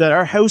 that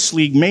our house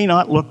league may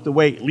not look the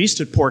way, at least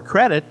at Port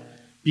Credit,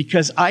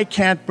 because I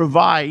can't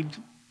provide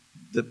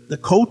the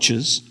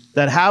coaches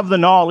that have the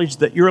knowledge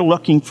that you're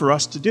looking for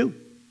us to do.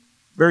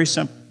 Very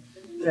simple.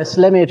 Yes,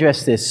 let me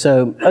address this.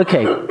 So,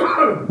 okay,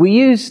 we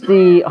use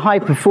the high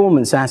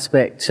performance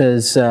aspect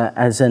as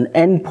an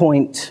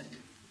endpoint,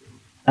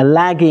 a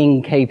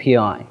lagging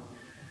KPI.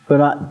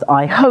 But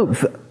I hope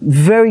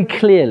very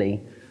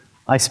clearly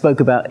I spoke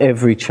about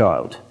every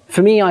child.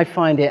 For me, I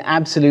find it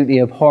absolutely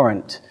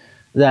abhorrent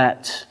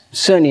that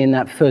certainly in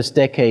that first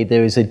decade,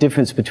 there is a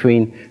difference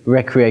between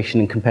recreation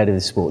and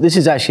competitive sport. This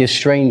is actually a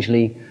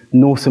strangely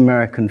North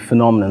American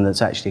phenomenon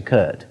that's actually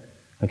occurred.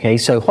 Okay,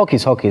 so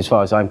hockey's hockey as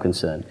far as I'm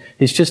concerned.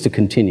 It's just a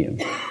continuum.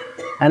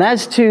 And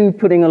as to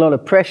putting a lot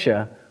of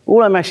pressure,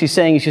 all I'm actually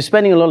saying is you're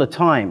spending a lot of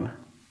time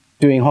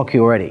doing hockey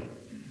already.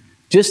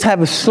 Just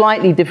have a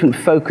slightly different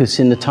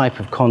focus in the type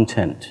of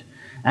content.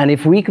 And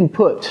if we can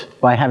put,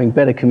 by having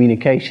better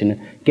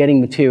communication, getting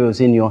materials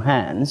in your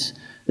hands,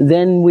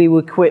 then we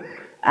will equip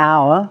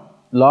our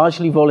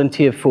largely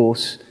volunteer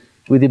force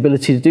with the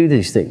ability to do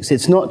these things.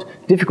 It's not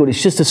difficult,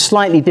 it's just a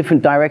slightly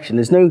different direction.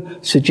 There's no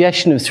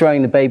suggestion of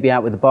throwing the baby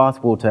out with the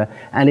bathwater,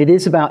 and it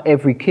is about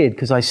every kid,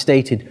 because I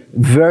stated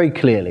very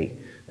clearly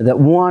that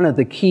one of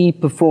the key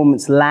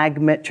performance lag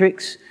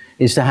metrics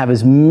is to have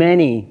as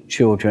many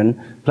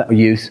children,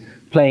 youth,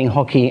 playing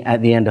hockey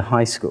at the end of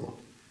high school.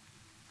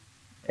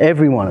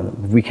 Every one of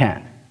them, if we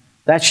can.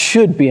 That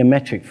should be a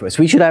metric for us.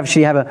 We should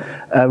actually have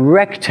a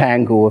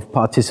rectangle of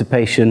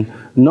participation,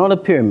 not a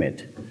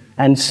pyramid.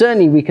 And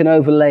certainly we can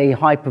overlay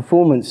high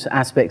performance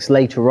aspects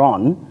later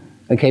on,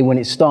 okay, when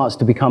it starts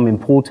to become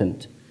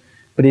important.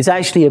 But it's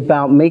actually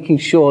about making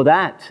sure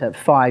that at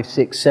 5,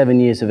 6, 7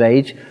 years of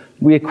age,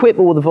 we equip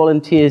all the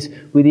volunteers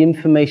with the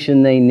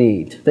information they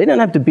need. They don't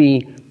have to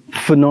be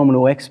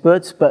phenomenal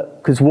experts,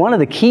 but because one of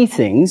the key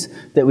things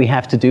that we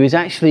have to do is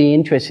actually,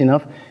 interesting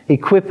enough,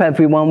 equip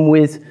everyone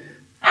with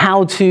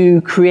how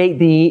to create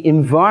the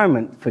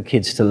environment for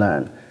kids to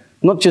learn.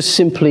 Not just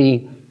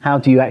simply how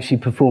do you actually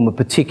perform a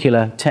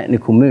particular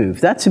technical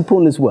move. That's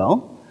important as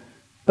well,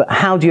 but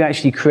how do you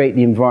actually create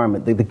the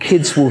environment that the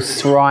kids will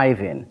thrive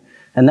in?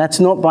 And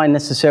that's not by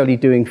necessarily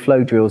doing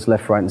flow drills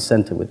left, right, and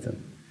center with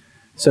them.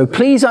 So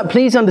please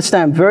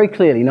understand very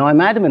clearly, now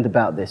I'm adamant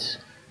about this,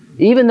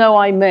 even though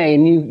I may,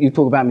 and you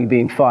talk about me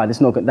being fired,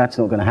 that's not going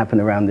to happen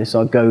around this,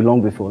 I'll go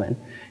long before then.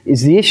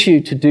 is the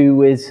issue to do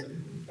with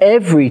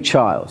every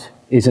child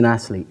is an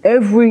athlete.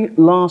 Every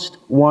last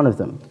one of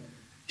them.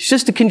 It's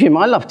just a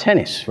continuum. I love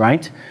tennis,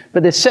 right?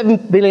 But there's 7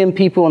 billion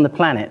people on the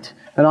planet,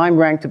 and I'm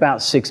ranked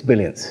about 6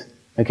 billionth.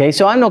 Okay,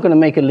 so I'm not going to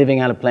make a living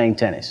out of playing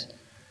tennis.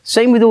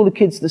 Same with all the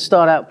kids that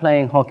start out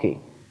playing hockey.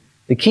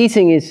 The key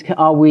thing is,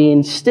 are we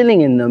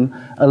instilling in them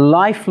a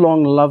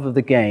lifelong love of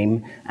the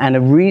game and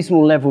a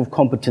reasonable level of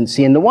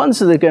competency? And the ones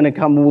that are going to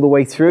come all the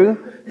way through,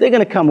 they're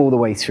going to come all the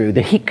way through.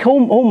 The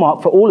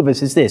hallmark for all of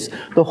us is this.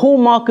 The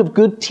hallmark of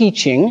good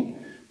teaching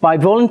by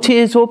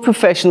volunteers or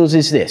professionals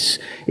is this,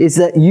 is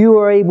that you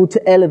are able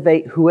to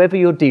elevate whoever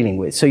you're dealing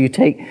with. So you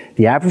take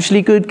the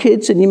averagely good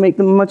kids and you make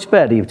them much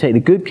better. You take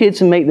the good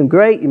kids and make them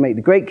great. You make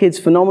the great kids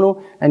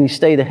phenomenal, and you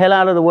stay the hell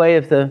out of the way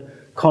of the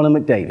Conor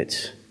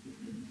McDavids,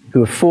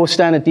 who are 4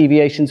 standard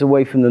deviations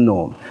away from the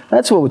norm.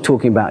 That's what we're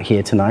talking about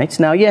here tonight.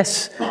 Now,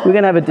 yes, we're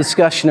going to have a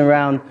discussion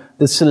around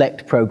the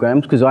select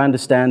programs, because I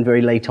understand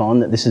very late on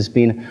that this has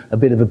been a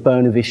bit of a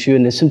bone of issue,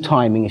 and there's some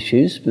timing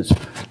issues, but it's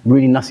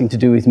really nothing to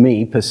do with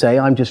me, per se.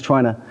 I'm just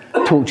trying to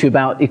talk to you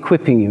about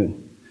equipping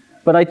you.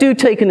 But I do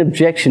take an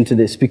objection to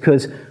this,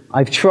 because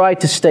I've tried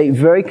to state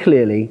very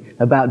clearly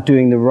about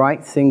doing the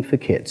right thing for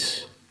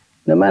kids,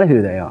 no matter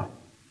who they are.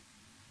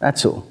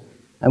 That's all.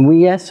 And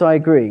yes, I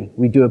agree,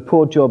 we do a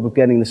poor job of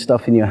getting the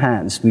stuff in your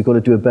hands. We've got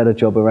to do a better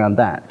job around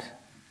that.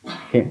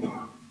 Okay.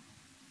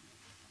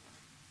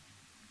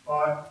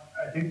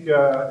 I think,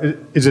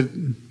 is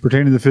it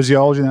pertaining to the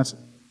physiology? And that's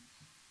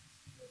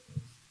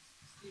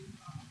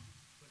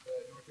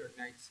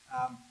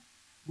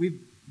we've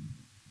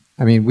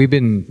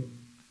been.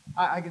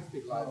 I can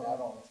speak loud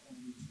now.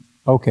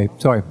 Okay,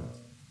 sorry.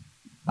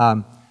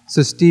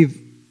 So Steve,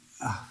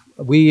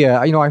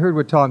 I heard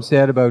what Tom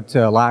said about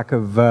lack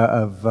of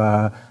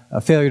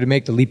a failure to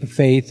make the leap of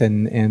faith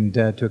and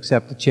to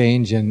accept the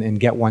change and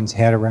get one's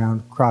head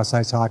around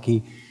cross-ice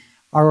hockey.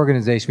 Our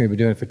organization, we've been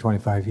doing it for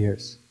 25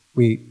 years.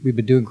 We've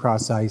been doing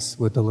cross-ice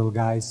with the little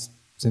guys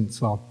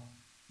since, well,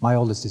 my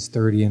oldest is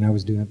 30 and I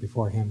was doing it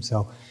before him.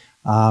 So,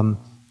 and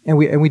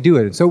we do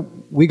it. So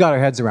we got our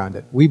heads around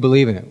it. We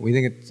believe in it. We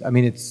think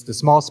it's the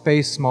small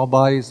space, small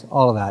bodies,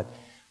 all of that.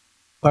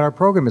 But our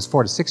program is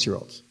 4 to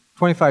 6-year-olds.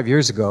 25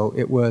 years ago,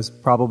 it was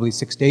probably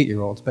 6 to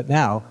 8-year-olds, but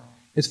now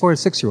it's 4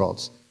 to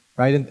 6-year-olds,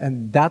 right?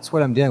 And that's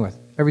what I'm dealing with.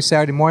 Every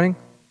Saturday morning,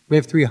 we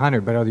have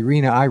 300, but at the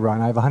arena I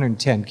run, I have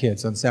 110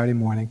 kids on Saturday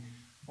morning,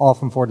 all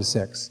from 4 to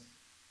 6.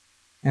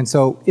 And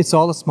so it's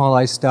all the small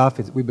ice stuff.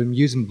 We've been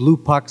using blue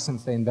pucks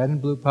since they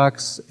invented blue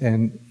pucks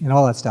and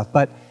all that stuff.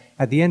 But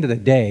at the end of the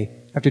day,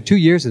 after 2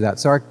 years of that,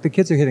 so the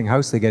kids are hitting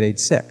house league at age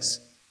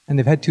 6, and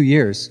they've had 2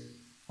 years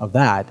of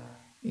that.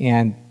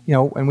 And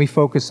and we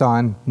focus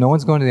on no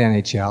one's going to the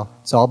NHL.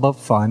 It's all about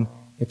fun.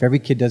 If every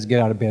kid does get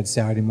out of bed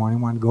Saturday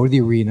morning, want to go to the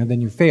arena, then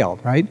you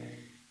failed, right?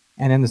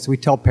 And then we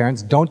tell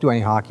parents, don't do any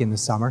hockey in the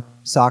summer.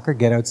 Soccer,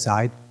 get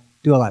outside,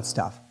 do all that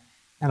stuff.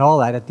 And all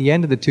that, at the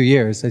end of the 2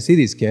 years, I see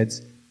these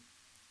kids,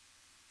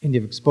 and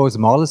you've exposed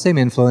them all to the same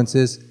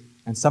influences,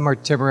 and some are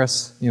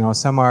timorous,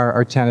 some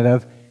are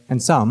tentative,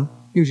 and some,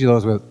 usually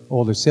those with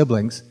older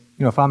siblings,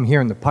 if I'm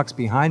hearing the pucks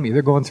behind me,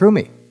 they're going through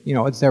me.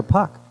 It's their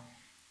puck.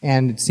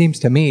 And it seems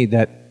to me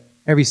that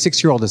every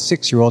 6-year-old is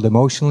 6-year-old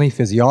emotionally,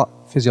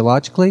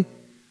 physiologically,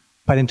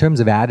 but in terms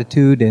of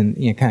attitude and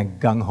kind of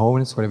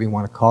gung-ho-ness, whatever you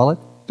want to call it,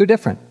 they're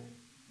different.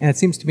 And it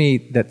seems to me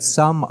that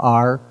some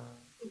are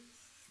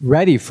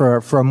ready for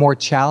a more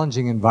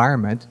challenging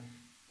environment.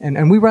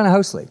 And we run a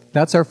house league.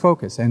 That's our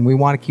focus. And we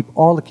want to keep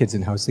all the kids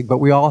in house league, but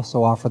we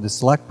also offer the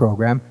select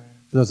program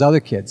for those other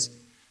kids.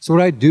 So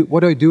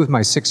what do I do with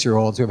my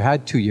 6-year-olds who have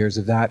had 2 years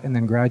of that and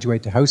then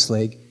graduate to house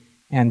league,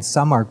 and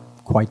some are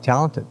quite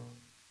talented?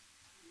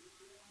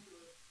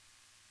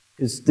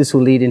 Because this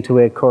will lead into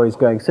where Corey's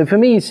going. So for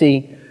me, you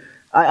see,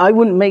 I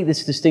wouldn't make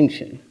this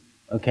distinction,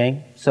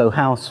 okay? So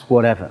house,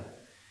 whatever.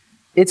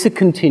 It's a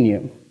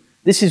continuum.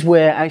 This is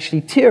where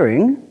actually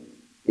tiering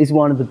is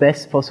one of the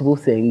best possible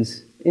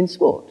things in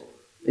sport.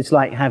 It's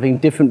like having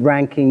different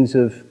rankings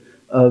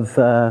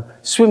of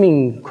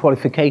swimming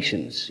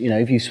qualifications.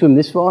 If you swim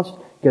this fast,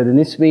 go to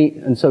this meet,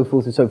 and so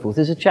forth and so forth.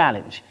 There's a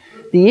challenge.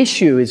 The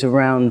issue is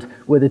around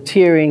whether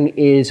tiering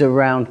is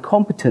around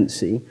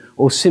competency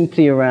or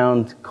simply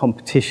around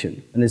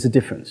competition, and there's a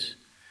difference.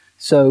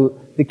 So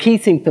the key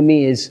thing for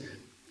me is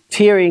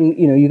tiering,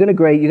 you're going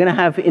to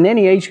have, in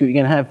any age group,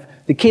 you're going to have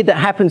the kid that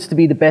happens to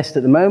be the best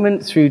at the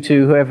moment through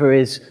to whoever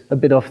is a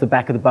bit off the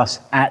back of the bus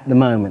at the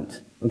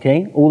moment.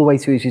 Okay, all the way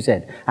through, as you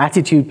said.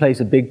 Attitude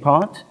plays a big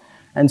part.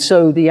 And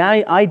so the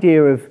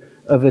idea of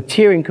a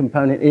tiering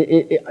component,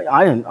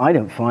 I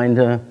don't find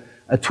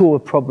at all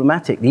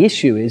problematic. The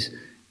issue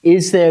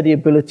is there the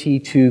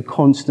ability to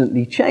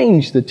constantly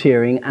change the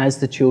tiering as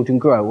the children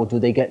grow, or do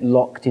they get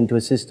locked into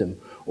a system?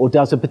 Or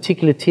does a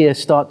particular tier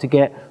start to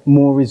get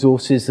more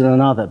resources than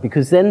another?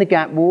 Because then the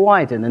gap will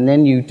widen, and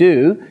then you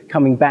do,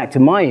 coming back to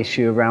my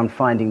issue around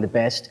finding the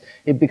best,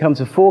 it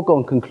becomes a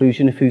foregone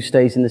conclusion of who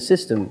stays in the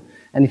system.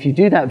 And if you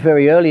do that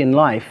very early in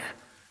life,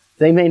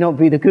 they may not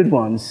be the good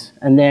ones.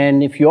 And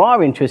then if you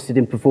are interested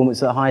in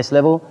performance at the highest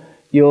level,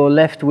 you're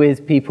left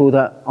with people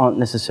that aren't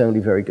necessarily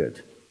very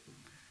good.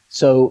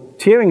 So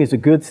tiering is a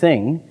good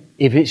thing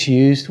if it's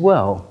used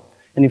well.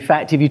 And in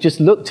fact, if you just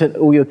looked at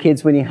all your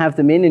kids when you have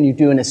them in and you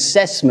do an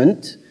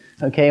assessment,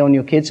 okay, on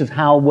your kids of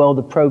how well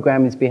the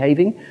program is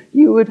behaving,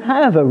 you would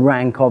have a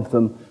rank of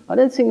them. I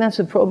don't think that's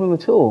a problem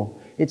at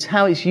all. It's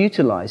how it's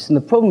utilized. And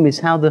the problem is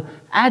how the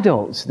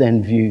adults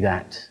then view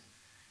that.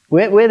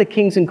 We're the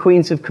kings and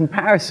queens of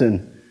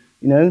comparison.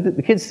 You know,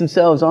 the kids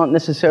themselves aren't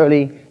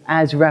necessarily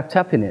as wrapped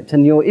up in it.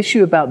 And your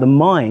issue about the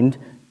mind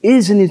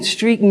is an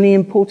extremely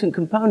important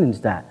component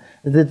of that,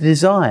 the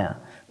desire.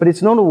 But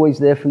it's not always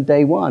there from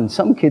day one.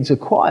 Some kids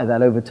acquire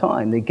that over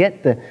time. They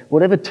get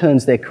whatever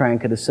turns their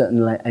crank at a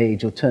certain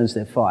age or turns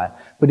their fire.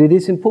 But it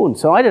is important.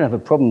 So I don't have a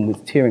problem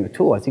with tiering at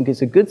all. I think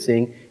it's a good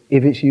thing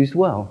if it's used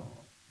well.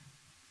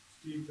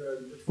 Steve,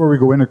 before we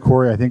go into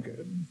Corey, I think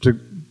to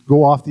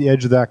go off the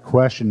edge of that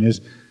question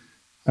is,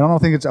 I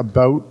don't think it's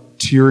about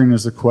tiering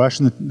as the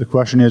question. The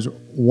question is,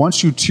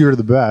 once you tier to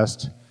the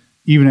best,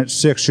 even at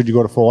 6, should you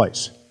go to full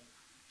ice?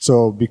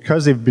 So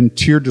because they've been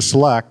tiered to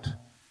select,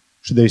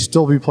 should they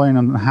still be playing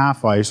on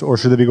half ice, or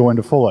should they be going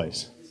to full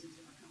ice?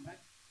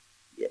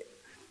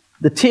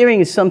 The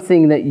tiering is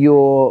something that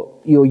you're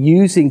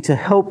using to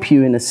help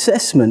you in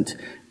assessment,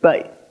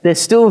 but they're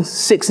still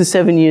 6 and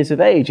 7 years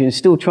of age, and you're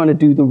still trying to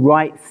do the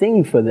right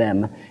thing for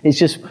them. It's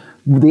just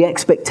the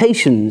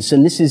expectations,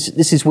 and this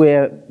is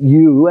where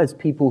you, as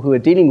people who are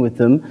dealing with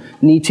them,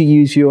 need to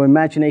use your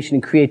imagination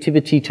and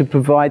creativity to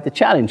provide the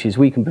challenges.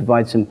 We can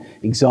provide some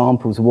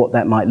examples of what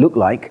that might look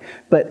like,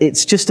 but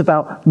it's just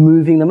about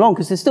moving them along,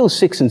 because they're still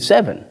 6 and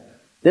 7.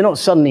 They're not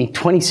suddenly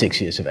 26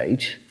 years of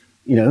age.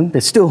 You know,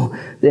 they're still,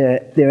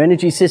 their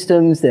energy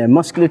systems, their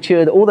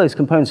musculature, all those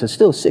components are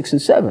still 6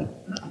 and 7.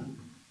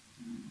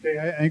 Okay,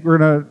 I think we're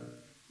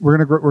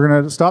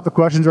gonna stop the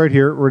questions right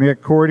here. We're gonna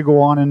get Corey to go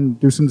on and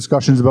do some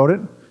discussions about it.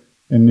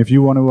 And if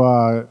you want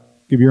to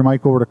give your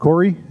mic over to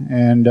Corey,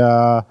 and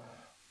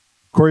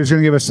Corey's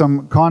gonna give us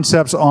some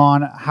concepts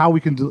on how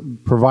we can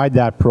provide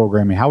that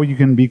programming, how you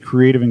can be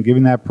creative in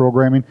giving that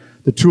programming,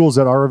 the tools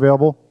that are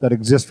available, that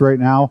exist right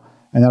now,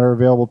 and that are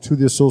available to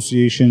the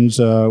associations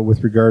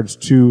with regards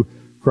to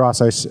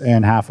cross-ice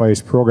and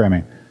half-ice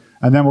programming.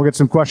 And then we'll get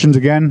some questions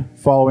again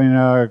following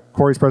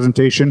Corey's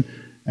presentation.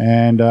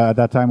 And at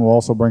that time, we'll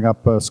also bring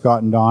up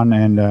Scott and Don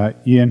and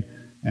Ian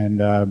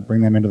and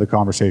bring them into the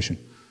conversation.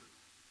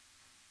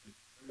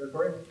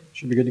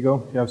 Should be good to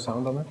go. You have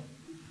sound on there?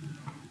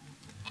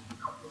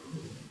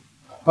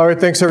 All right,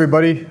 thanks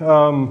everybody.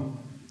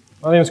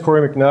 My name is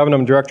Corey McNabb, and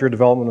I'm Director of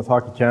Development with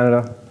Hockey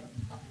Canada.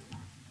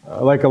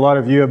 Like a lot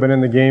of you, I've been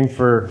in the game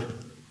for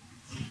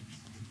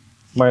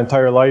my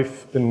entire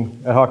life,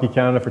 been at Hockey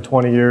Canada for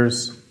 20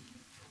 years.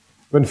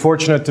 Been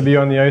fortunate to be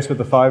on the ice with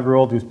a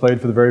 5-year-old who's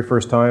played for the very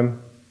first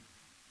time.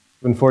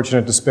 Been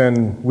fortunate to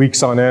spend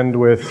weeks on end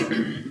with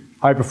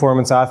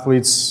high-performance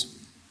athletes,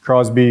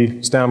 Crosby,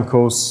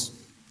 Stamkos,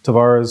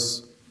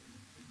 Tavares,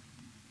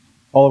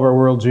 all of our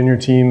World Junior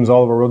teams,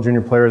 all of our World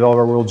Junior players, all of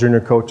our World Junior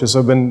coaches. So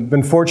I've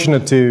been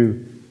fortunate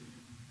to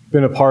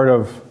been a part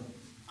of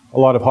a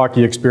lot of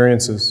hockey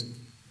experiences.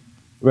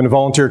 I've been a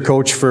volunteer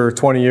coach for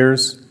 20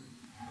 years.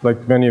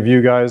 Like many of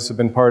you guys, have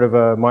been part of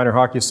a minor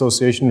hockey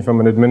association from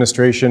an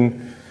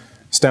administration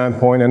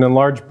standpoint, and in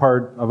large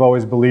part, I've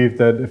always believed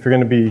that if you're going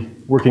to be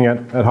working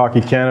at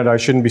Hockey Canada, I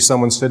shouldn't be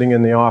someone sitting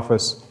in the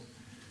office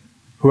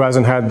who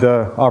hasn't had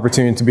the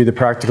opportunity to be the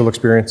practical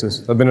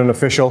experiences. I've been an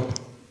official,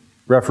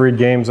 refereed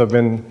games, I've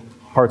been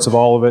parts of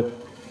all of it.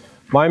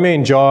 My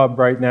main job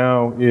right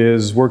now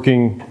is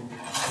working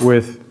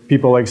with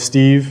people like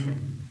Steve,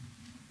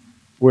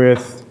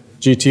 with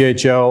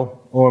GTHL,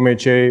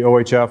 OMHA,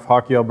 OHF,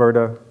 Hockey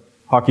Alberta,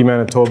 Hockey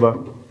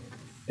Manitoba,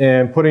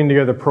 and putting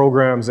together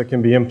programs that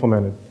can be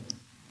implemented.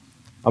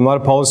 I'm not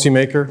a policy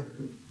maker.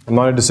 I'm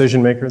not a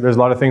decision maker. There's a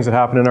lot of things that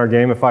happen in our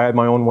game. If I had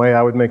my own way,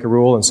 I would make a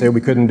rule and say we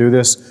couldn't do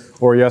this,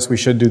 or yes, we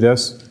should do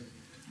this.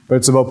 But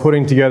it's about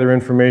putting together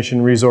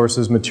information,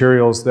 resources,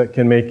 materials that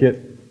can make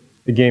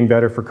the game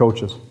better for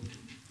coaches.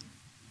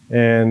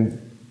 And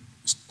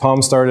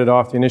Tom started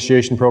off, the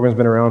initiation program's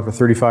been around for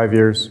 35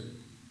 years.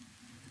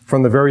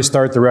 From the very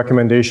start, the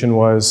recommendation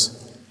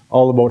was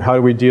all about how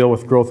do we deal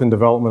with growth and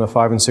development of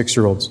 5- and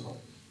 6-year-olds.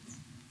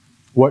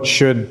 What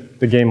should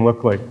the game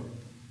look like?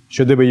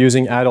 Should they be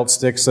using adult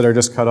sticks that are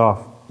just cut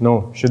off?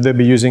 No. Should they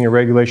be using a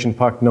regulation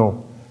puck?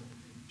 No.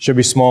 Should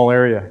be small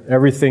area.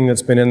 Everything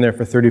that's been in there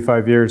for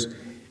 35 years,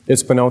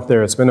 it's been out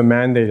there. It's been a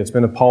mandate. It's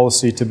been a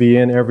policy to be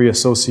in every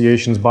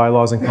association's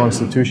bylaws and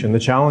constitution. The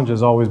challenge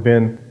has always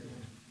been,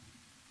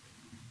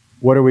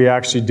 what are we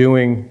actually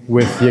doing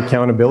with the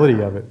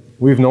accountability of it?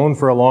 We've known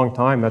for a long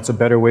time that's a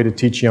better way to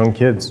teach young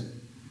kids.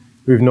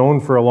 We've known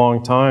for a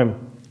long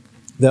time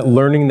that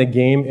learning the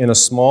game in a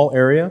small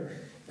area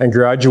and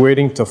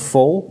graduating to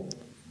full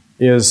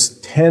is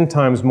 10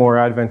 times more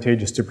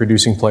advantageous to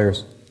producing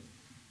players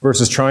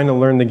versus trying to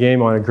learn the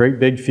game on a great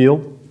big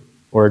field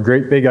or a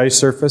great big ice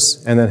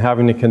surface and then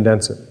having to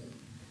condense it.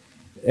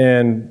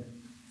 And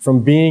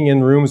from being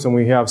in rooms when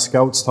we have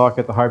scouts talk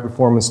at the high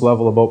performance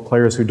level about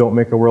players who don't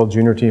make a World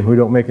Junior team, who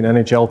don't make an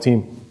NHL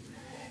team,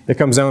 It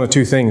comes down to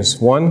two things.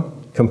 One,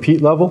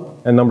 compete level,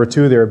 and number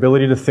two, their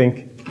ability to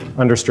think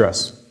under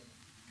stress.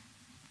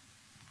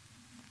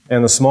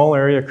 And the small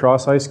area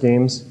cross-ice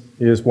games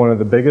is one of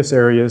the biggest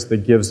areas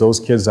that gives those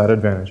kids that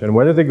advantage. And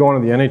whether they go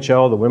into the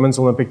NHL, the Women's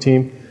Olympic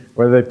team,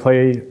 whether they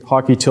play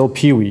hockey till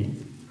Pee-wee,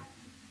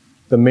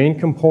 the main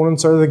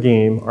components of the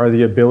game are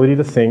the ability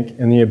to think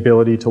and the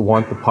ability to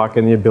want the puck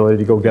and the ability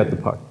to go get the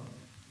puck.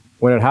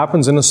 When it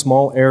happens in a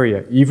small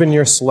area, even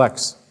your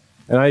selects,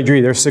 and I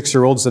agree, there's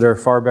 6-year-olds that are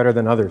far better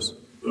than others,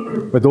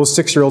 but those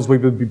 6-year-olds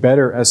would be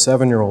better as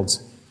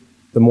 7-year-olds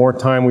the more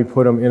time we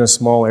put them in a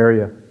small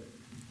area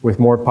with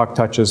more puck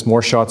touches,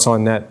 more shots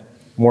on net,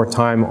 more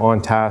time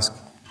on task.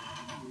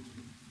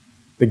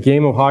 The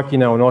game of hockey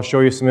now, and I'll show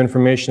you some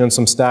information and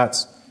some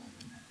stats.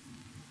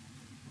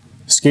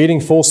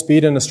 Skating full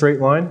speed in a straight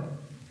line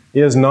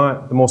is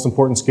not the most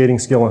important skating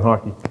skill in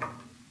hockey.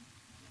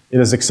 It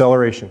is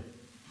acceleration.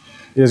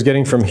 It is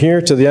getting from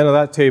here to the end of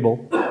that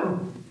table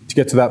to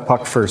get to that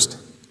puck first.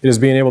 It is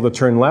being able to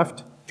turn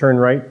left, turn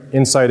right,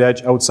 inside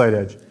edge, outside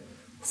edge.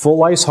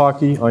 Full ice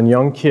hockey on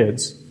young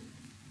kids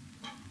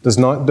does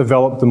not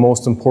develop the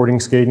most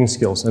important skating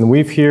skills. And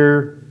we've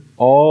heard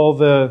all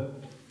the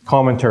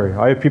commentary.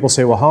 I have people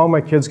say, well, how are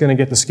my kids going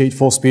to get to skate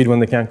full speed when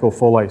they can't go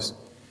full ice?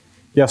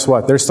 Guess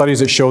what? There's studies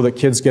that show that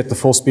kids get to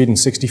full speed in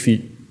 60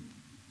 feet,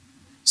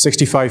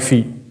 65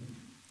 feet,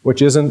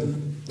 which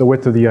isn't the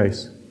width of the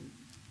ice.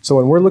 So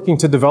when we're looking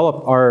to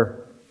develop our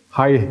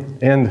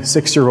high-end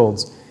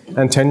 6-year-olds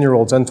and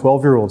 10-year-olds and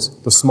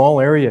 12-year-olds, the small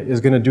area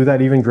is going to do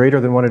that even greater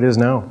than what it is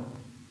now.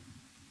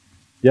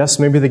 Yes,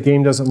 maybe the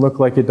game doesn't look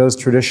like it does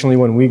traditionally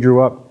when we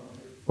grew up,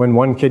 when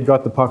one kid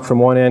got the puck from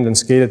one end and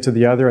skated to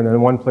the other, and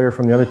then one player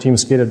from the other team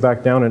skated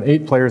back down, and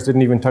 8 players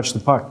didn't even touch the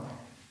puck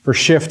for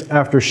shift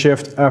after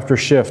shift after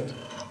shift.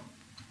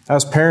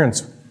 As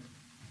parents,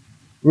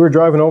 we were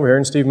driving over here,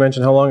 and Steve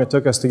mentioned how long it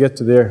took us to get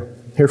to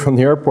here from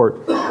the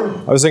airport.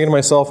 I was thinking to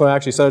myself, and I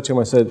actually said it to him,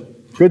 I said,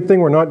 good thing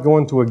we're not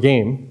going to a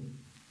game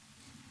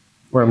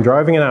where I'm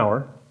driving an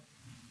hour,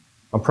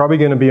 I'm probably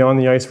going to be on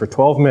the ice for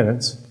 12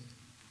 minutes,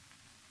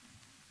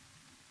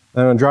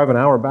 and I'm going to drive an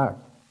hour back.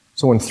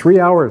 So in 3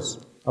 hours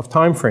of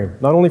time frame,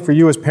 not only for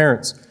you as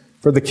parents,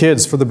 for the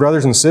kids, for the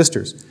brothers and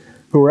sisters,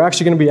 who are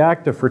actually going to be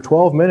active for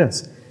 12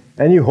 minutes,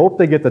 and you hope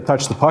they get to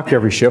touch the puck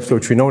every shift,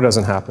 which we know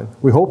doesn't happen.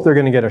 We hope they're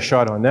going to get a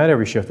shot on net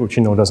every shift, which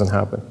you know doesn't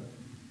happen.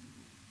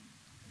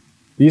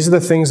 These are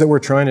the things that we're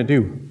trying to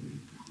do.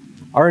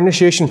 Our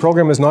initiation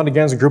program is not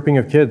against a grouping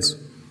of kids.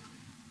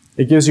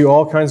 It gives you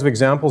all kinds of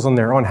examples on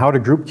there on how to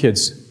group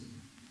kids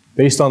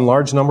based on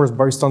large numbers,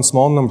 based on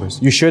small numbers.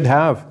 You should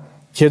have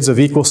kids of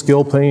equal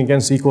skill playing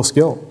against equal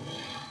skill.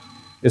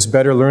 It's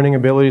better learning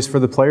abilities for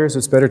the players.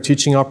 It's better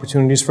teaching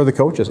opportunities for the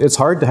coaches. It's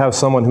hard to have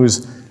someone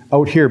who's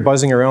out here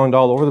buzzing around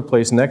all over the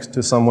place next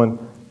to someone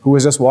who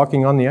is just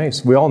walking on the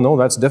ice. We all know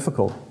that's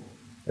difficult.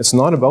 It's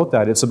not about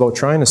that. It's about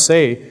trying to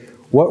say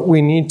what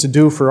we need to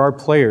do for our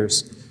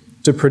players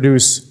to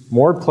produce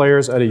more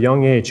players at a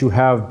young age who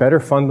have better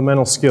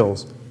fundamental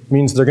skills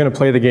means they're going to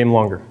play the game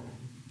longer,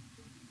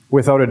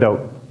 without a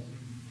doubt.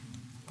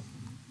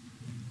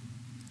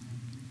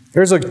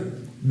 Here's a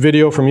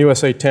video from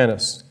USA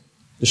Tennis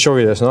to show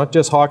you this. Not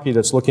just hockey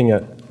that's looking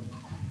at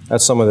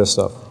some of this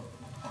stuff.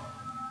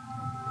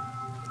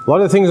 A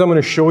lot of the things I'm going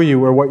to show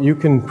you are what you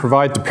can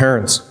provide to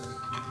parents.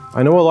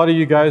 I know a lot of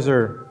you guys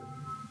are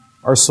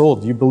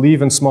sold. You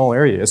believe in small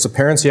area. It's the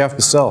parents you have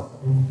to sell.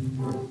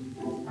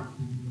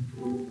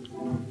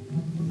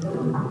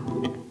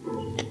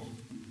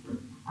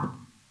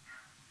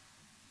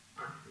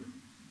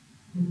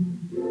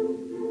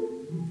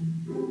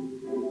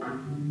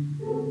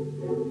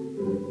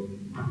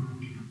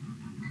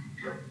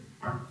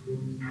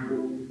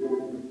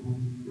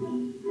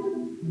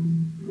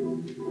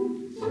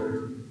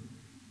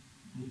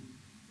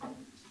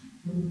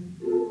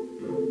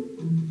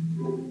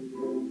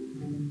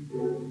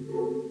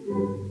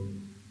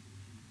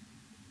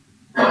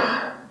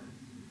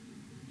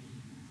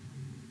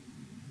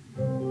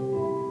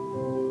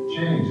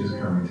 Change is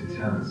coming to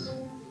tennis,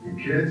 and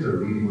kids are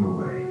leading the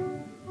way.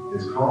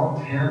 It's called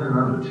 10 and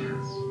under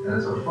tennis, and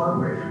it's a fun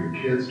way for your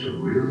kids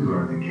to really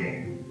learn the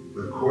game.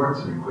 With courts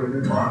and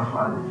equipment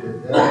modified to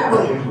fit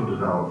them, kids will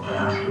develop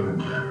faster and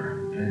better,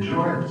 and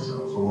enjoy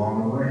themselves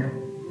along the way.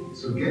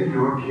 So get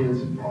your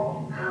kids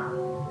involved now.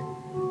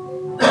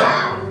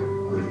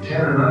 With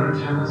 10 and under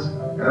tennis,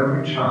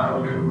 every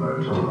child can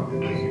learn to love the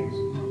game.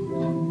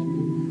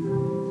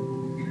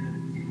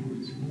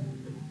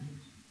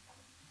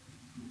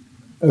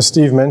 As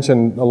Steve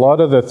mentioned, a lot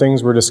of the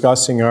things we're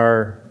discussing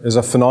is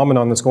a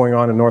phenomenon that's going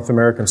on in North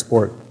American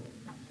sport.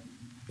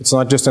 It's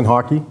not just in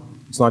hockey,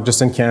 it's not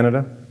just in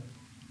Canada.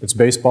 It's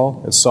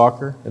baseball, it's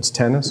soccer, it's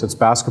tennis, it's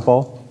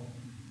basketball.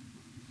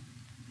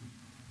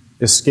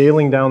 It's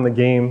scaling down the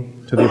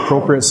game to the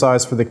appropriate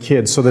size for the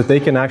kids so that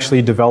they can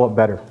actually develop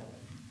better.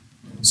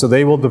 So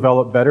they will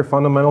develop better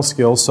fundamental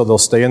skills so they'll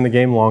stay in the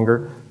game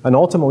longer, and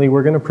ultimately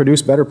we're going to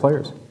produce better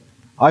players.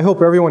 I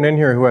hope everyone in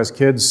here who has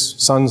kids,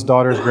 sons,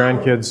 daughters,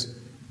 grandkids,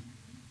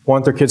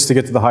 want their kids to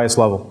get to the highest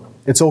level.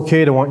 It's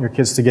okay to want your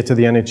kids to get to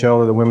the NHL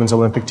or the women's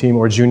Olympic team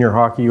or junior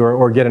hockey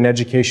or get an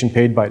education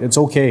paid by it. It's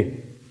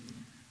okay.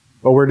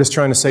 But we're just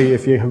trying to say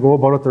if you go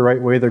about it the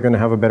right way, they're going to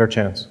have a better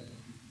chance.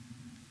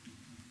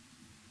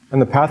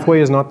 And the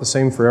pathway is not the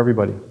same for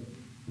everybody.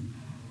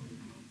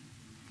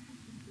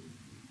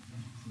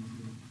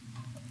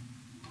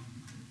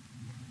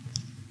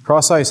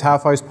 Cross-ice,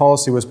 half-ice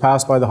policy was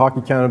passed by the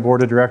Hockey Canada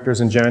Board of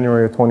Directors in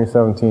January of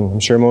 2017. I'm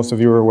sure most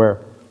of you are aware.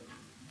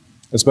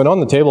 It's been on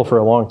the table for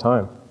a long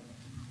time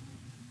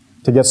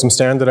to get some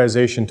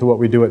standardization to what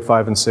we do at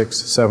 5 and 6,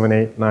 7,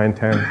 8, 9,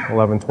 10,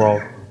 11,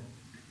 12.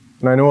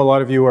 And I know a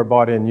lot of you are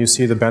bought in. You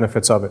see the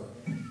benefits of it.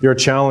 Your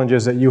challenge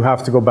is that you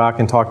have to go back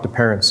and talk to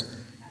parents.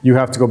 You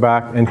have to go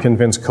back and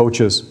convince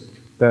coaches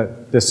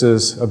that this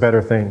is a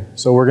better thing.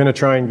 So we're going to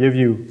try and give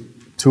you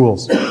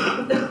tools.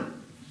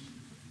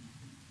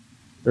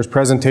 There's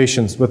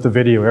presentations with the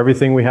video.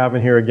 Everything we have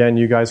in here, again,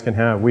 you guys can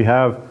have. We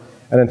have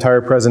an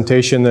entire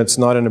presentation that's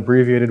not an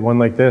abbreviated one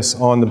like this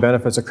on the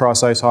benefits of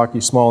cross-ice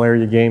hockey, small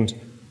area games,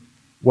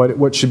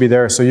 what should be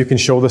there, so you can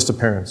show this to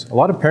parents. A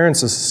lot of parents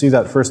see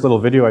that first little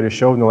video I just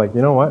showed and they're like,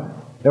 you know what?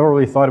 Never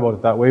really thought about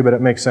it that way, but it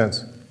makes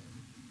sense.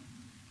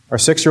 Our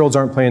 6-year-olds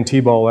aren't playing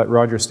t-ball at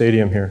Rogers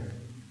Stadium here.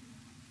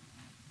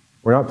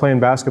 We're not playing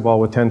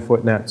basketball with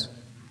 10-foot nets.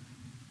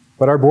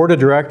 But our board of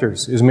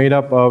directors is made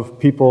up of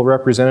people,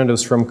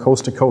 representatives from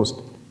coast to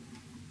coast.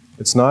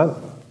 It's not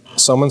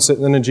someone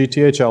sitting in a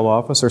GTHL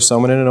office or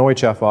someone in an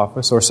OHF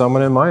office or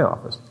someone in my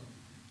office.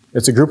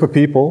 It's a group of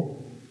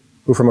people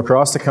who from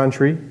across the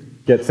country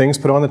get things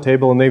put on the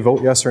table and they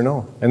vote yes or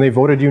no. And they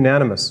voted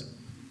unanimous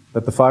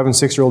that the 5 and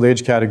 6-year-old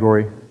age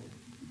category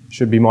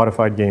should be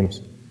modified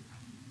games.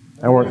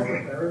 And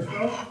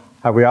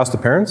have we asked the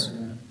parents?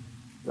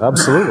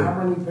 Absolutely.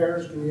 How many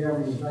parents do we have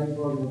in the night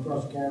program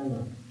across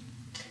Canada?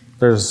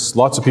 There's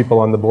lots of people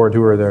on the board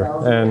who are there.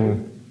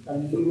 And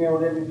have you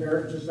emailed every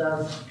parent just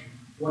ask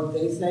what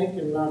they think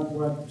and not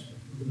what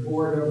the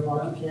board of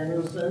Hockey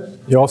Canada says?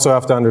 You also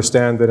have to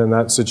understand that in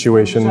that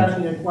situation, I'm just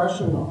asking a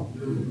question though.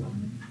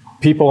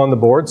 People on the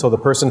board, so the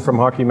person from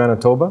Hockey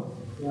Manitoba,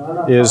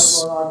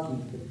 is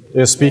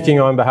speaking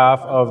on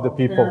behalf of the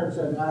people. Parents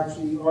that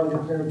actually are the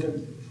parents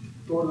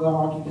that go to the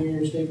hockey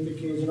games, take the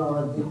kids and all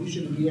that, you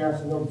should be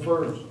asking them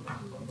first.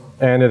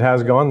 And it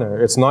has gone there.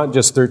 It's not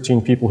just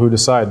 13 people who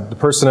decide. The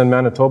person in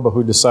Manitoba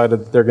who decided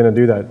that they're going to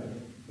do that,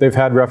 they've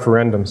had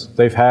referendums.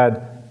 They've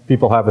had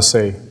people have a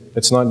say.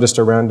 It's not just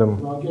a random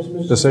decision. Well, I guess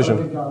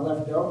Mississauga got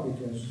left out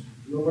because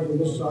nobody in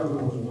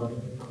Mississauga knows about it.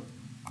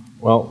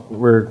 Well,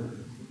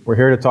 we're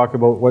here to talk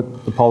about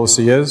what the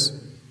policy is.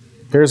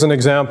 Here's an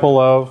example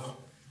of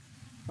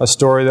a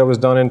story that was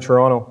done in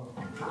Toronto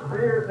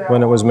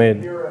when it was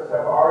made.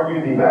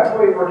 The best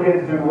way for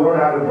kids to learn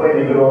how to play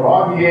the indoor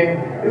hockey game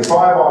is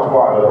 5-on-5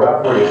 with a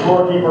referee, a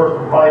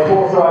scorekeeper, on a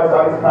full-size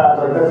ice pad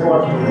like this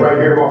one right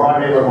here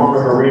behind me at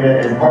McCormick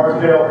Arena in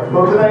Parkdale.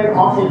 So today,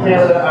 Hockey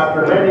Canada,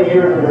 after many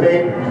years of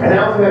debate,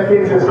 announcing that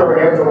kids just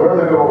starting out to learn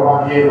the indoor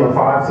hockey game with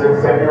 5,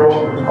 6,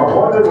 10-year-olds are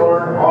going to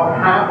learn on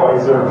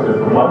half-ice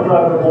surfaces, from one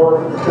side of the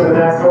board to the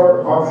next,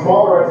 or on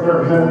smaller ice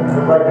surfaces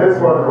like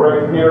this one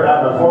right here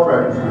at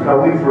McCormick.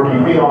 Now, Leafs rookie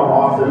Phenom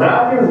Austin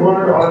Matthews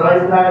learned on an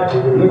ice pad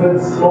even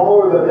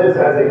smaller than this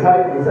as a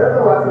tight. He said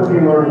the lessons he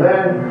learned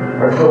then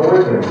are still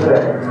with him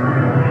today.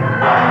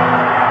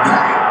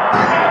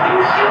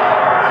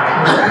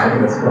 I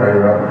think that's what I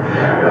grew up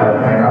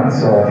playing on,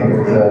 so I think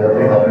it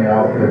definitely helped me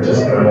out with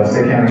just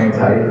stick handling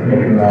tight,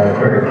 making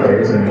quicker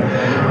plays, and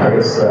I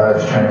guess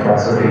just trying to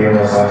process the game a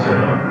little faster.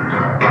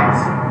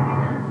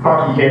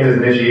 Hockey Canada's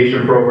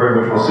initiation program,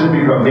 which will soon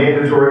become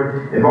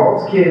mandatory,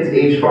 involves kids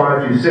aged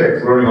 5 to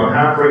 6 learning on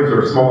half rinks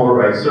or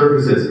smaller ice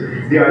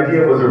surfaces. The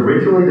idea was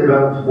originally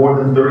developed more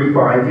than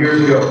 35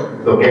 years ago,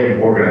 though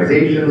getting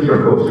organizations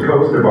from coast to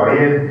coast to buy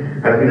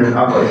in has been an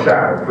uphill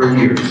battle for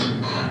years.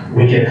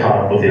 We get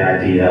caught up with the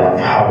idea of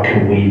how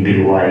can we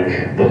be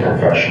like the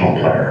professional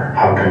player?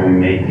 How can we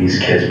make these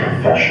kids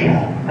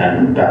professional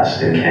and the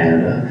best in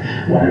Canada,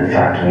 when in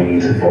fact we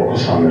need to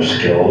focus on their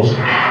skills.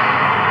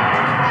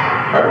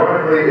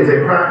 Ironically, it's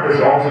a practice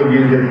also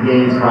used at the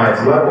game's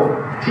highest level.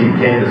 Team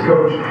Canada's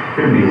coach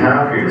couldn't be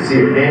happier to see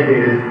it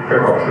mandated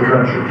across the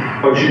country.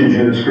 Oh,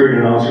 it's great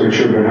announcement. It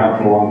should have been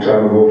happening a long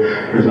time ago.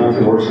 There's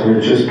nothing worse than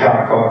it's just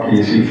pack hockey.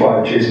 You see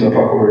 5 chasing the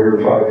puck over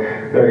here,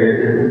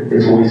 5.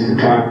 It's a waste of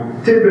time.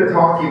 Tidbits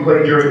hockey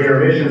played during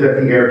intermissions at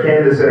the Air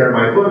Canada Centre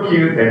might look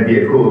cute and be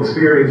a cool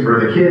experience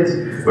for the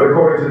kids, but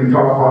according to the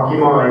top hockey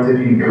minds, if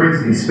you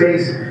increase the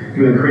space,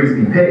 you increase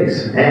the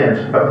pace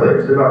and a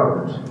player's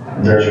development.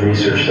 There's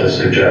research that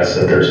suggests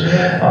that there's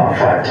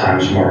 5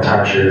 times more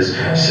touches,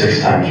 6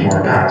 times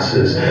more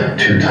passes,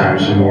 2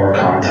 times more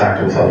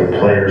contact with other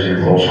players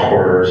in close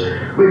quarters.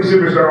 League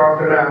superstar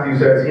Austin Matthews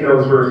says he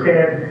knows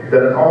firsthand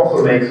that it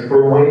also makes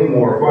for way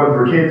more fun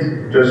for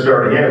kids just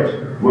starting out,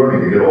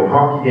 learning the good old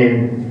hockey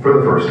game for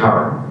the first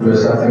time.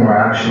 There's definitely more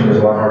action, there's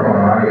a lot more going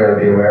on, you got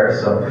to be aware,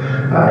 so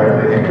I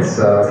really think it's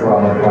a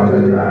lot more fun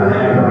than being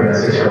a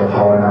 6-year-old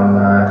hauling on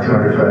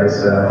 200-foot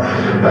ice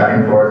back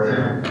and forth.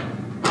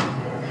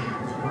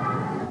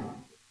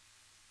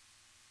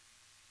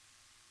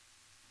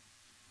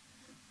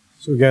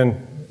 So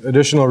again,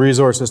 additional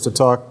resources to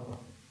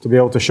be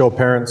able to show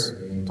parents,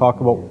 talk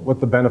about what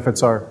the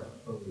benefits are.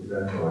 So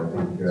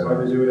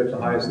to do it at the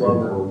highest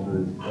level.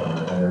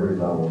 At every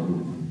level,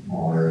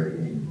 small area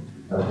game.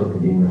 That's what the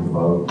game is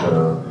about.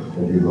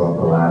 As you go up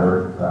the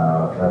ladder,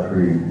 that's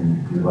where you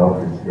can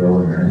develop your skill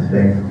and your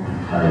instinct,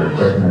 your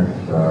quickness,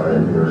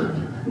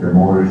 your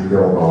motor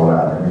skills, all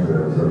that. I think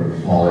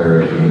the small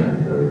area game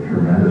is a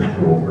tremendous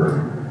tool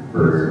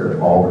for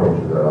all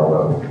coaches at all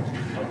levels.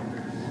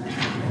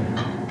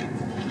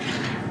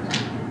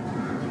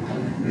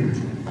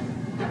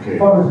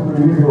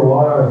 Obviously, we do a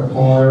lot of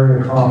small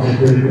area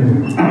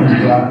competition and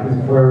practice.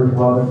 Players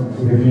love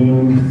it. The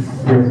game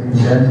gets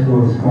condensed to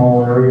a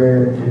small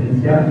area. If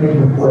you can't make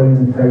the play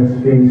in tight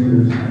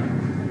spaces,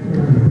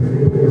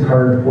 it's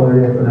hard to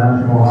play at the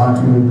National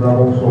Hockey League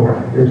level. So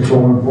it's so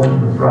important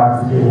to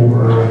practice it over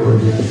and over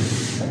again.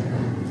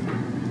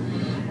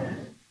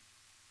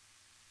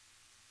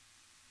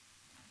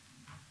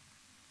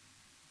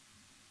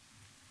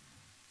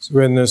 So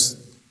in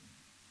this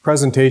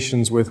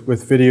presentations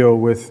with video,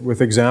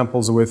 with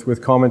examples,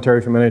 with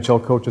commentary from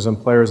NHL coaches and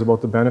players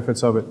about the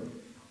benefits of it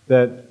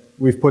that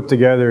we've put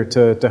together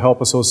to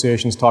help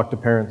associations talk to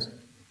parents.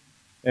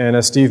 And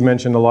as Steve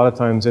mentioned, a lot of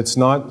times it's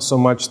not so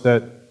much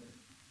that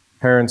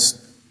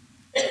parents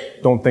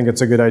don't think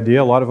it's a good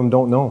idea. A lot of them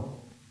don't know.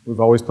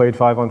 We've always played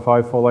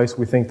 5-on-5 full ice.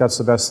 We think that's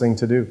the best thing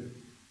to do.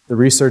 The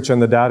research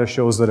and the data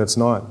shows that it's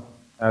not.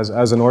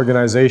 As an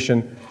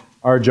organization,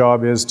 our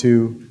job is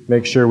to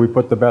make sure we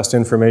put the best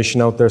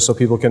information out there so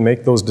people can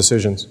make those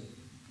decisions.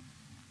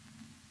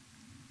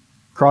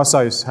 Cross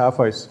ice, half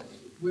ice.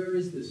 Where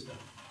is this stuff?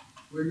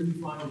 Where do we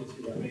find this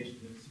information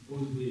that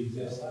supposedly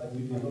exists that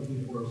we've been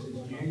looking for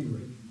since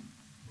January?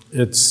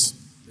 It's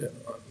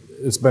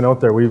been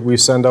out there. We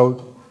send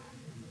out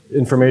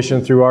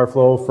information through our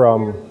flow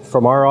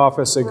from our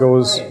office. It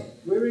goes.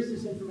 Where is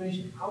this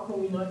information? How can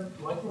we not?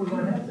 Why can we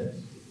not have this?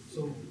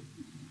 So,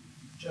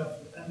 Jeff,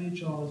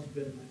 NHL has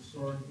been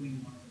historically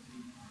one of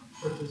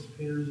the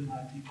participators in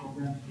IT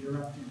programs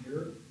year after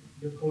year.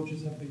 Your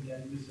coaches have been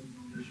getting this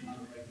information on a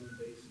regular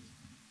basis.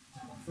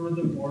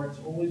 Furthermore, it's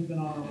always been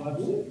on our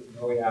website.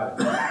 No, we haven't.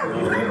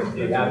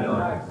 We have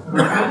not.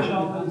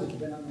 NHL has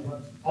been on the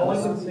website. All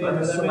I can say I'm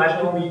a is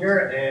semester leader,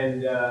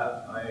 and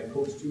I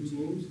coached 2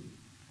 teams.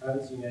 I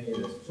haven't seen any of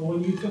this. So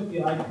when you took the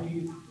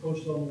IT coach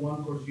level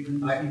 1 course, you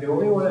didn't The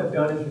only one I've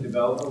done is the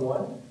development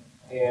one,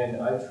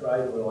 and I've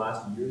tried over the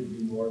last year to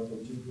do more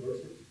coaching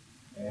courses.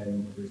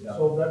 And there's not.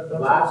 So the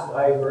last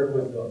I heard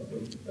was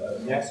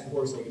the next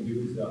course they can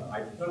do is the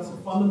IT. That's a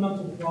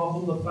fundamental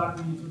problem, the fact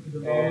that you took the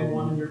development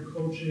one and you're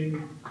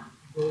coaching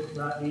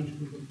that age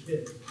group of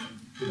kids.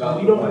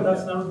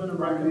 That's never been a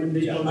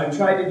recommendation. I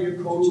tried to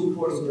do coaching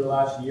courses over the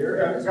last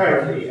year.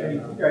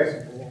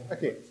 Guys,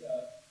 okay.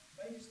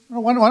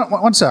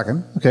 One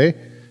second, okay.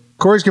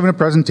 Corey's given a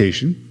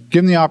presentation.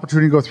 Give him the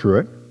opportunity to go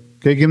through it.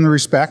 Okay, give him the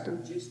respect.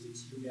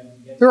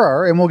 There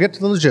are, and we'll get to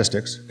the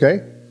logistics,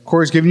 okay?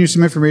 Corey's giving you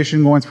some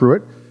information going through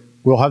it.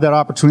 We'll have that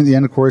opportunity at the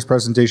end of Corey's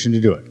presentation to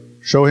do it.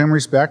 Show him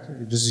respect,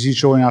 just as he's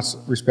showing us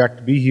respect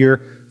to be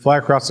here, fly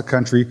across the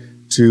country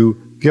to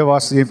give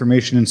us the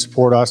information and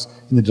support us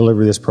in the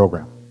delivery of this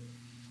program.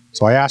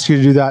 So I ask you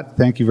to do that.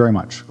 Thank you very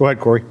much. Go ahead,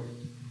 Corey.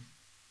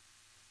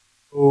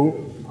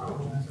 So,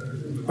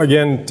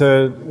 again,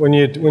 when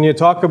you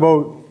talk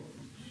about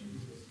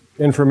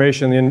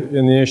information in the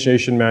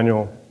initiation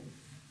manual,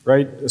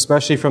 right,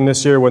 especially from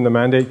this year when the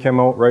mandate came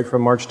out, right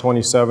from March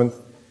 27th,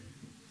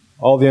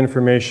 all the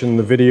information,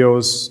 the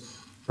videos,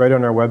 right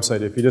on our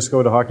website. If you just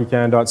go to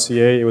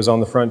hockeycanada.ca, it was on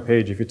the front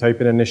page. If you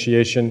type in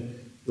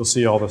initiation, you'll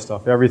see all the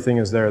stuff. Everything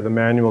is there. The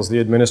manuals, the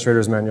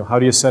administrator's manual. How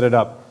do you set it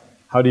up?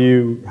 How do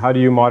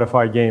you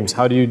modify games?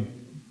 How do you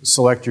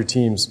select your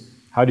teams?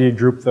 How do you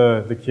group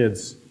the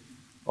kids?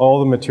 All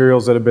the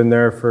materials that have been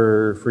there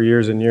for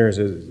years and years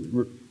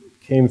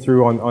came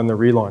through on the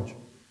relaunch.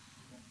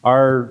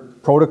 Our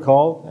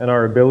protocol and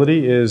our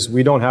ability is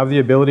we don't have the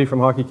ability from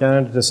Hockey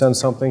Canada to send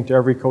something to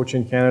every coach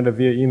in Canada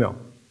via email.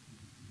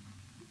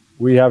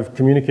 We have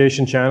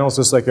communication channels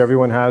just like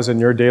everyone has in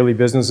your daily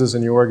businesses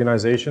and your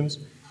organizations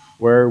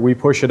where we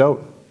push it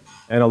out.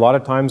 And a lot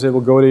of times it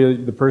will go to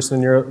the person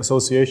in your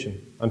association.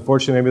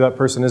 Unfortunately, maybe that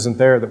person isn't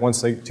there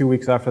that 2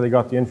 weeks after they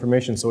got the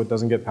information, so it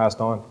doesn't get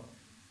passed on.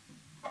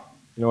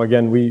 You know,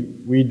 again,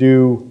 we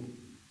do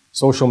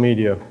social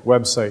media,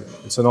 website.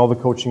 It's in all the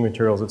coaching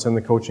materials. It's in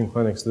the coaching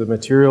clinics. The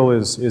material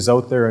is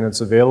out there and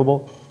it's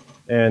available.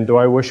 And do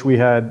I wish we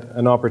had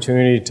an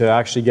opportunity to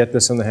actually get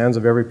this in the hands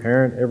of every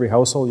parent, every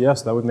household?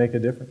 Yes, that would make a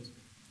difference.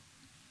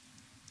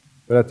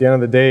 But at the end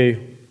of the day,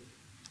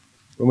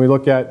 when we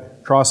look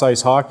at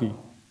cross-ice hockey,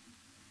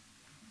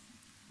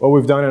 what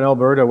we've done in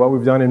Alberta, what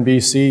we've done in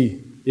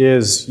BC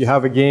is you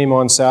have a game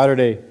on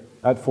Saturday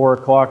at 4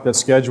 o'clock that's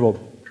scheduled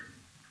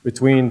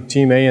between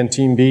Team A and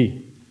Team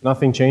B.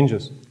 Nothing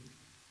changes.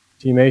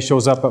 Team A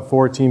shows up at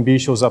 4, Team B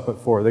shows up at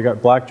 4. They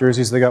got black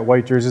jerseys, they got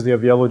white jerseys, they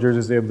have yellow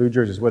jerseys, they have blue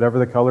jerseys, whatever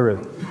the color is.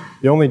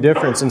 The only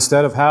difference,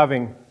 instead of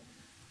having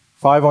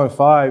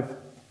 5-on-5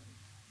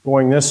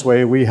 going this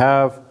way, we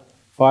have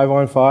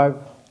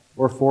 5-on-5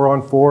 or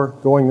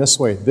 4-on-4 going this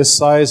way. This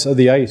size of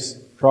the ice,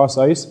 cross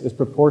ice, is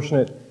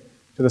proportionate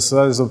to the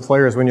size of the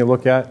players when you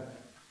look at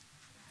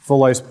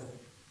full ice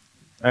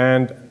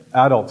and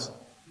adults.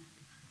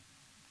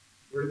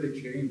 Where did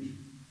they change?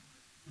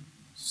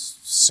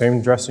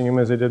 Same dressing room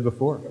as they did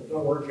before.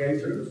 No more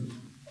change rooms.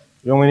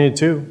 You only need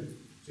 2.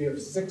 So you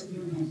have 60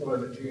 people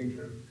in the change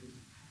room.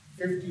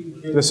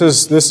 15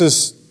 kids. This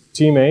is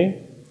Team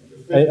A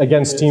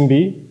against Team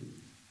B,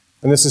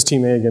 and this is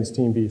Team A against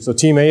Team B. So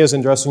Team A is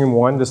in dressing room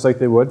 1, just like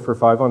they would for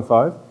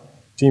 5-on-5.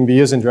 Team B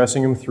is in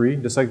dressing room 3,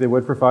 just like they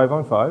would for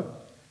 5-on-5.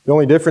 The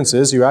only difference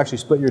is you actually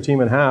split your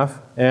team in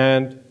half,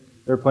 and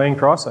they're playing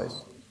cross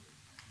ice.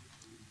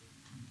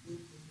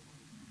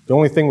 The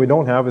only thing we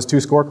don't have is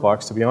 2 score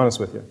clocks, to be honest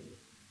with you.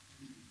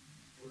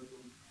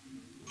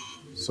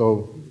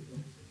 So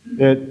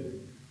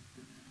it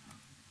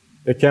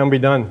can be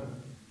done.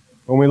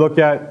 When we look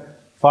at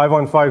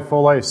 5-on-5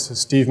 full ice,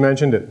 Steve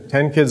mentioned it,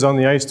 10 kids on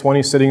the ice,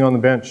 20 sitting on the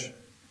bench.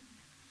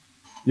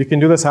 You can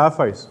do this half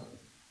ice.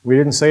 We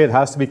didn't say it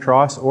has to be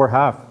cross or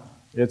half.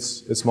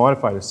 It's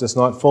modified. It's just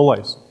not full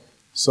ice.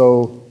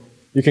 So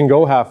you can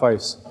go half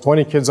ice,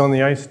 20 kids on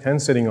the ice, 10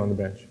 sitting on the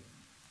bench.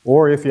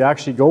 Or if you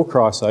actually go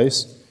cross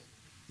ice,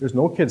 there's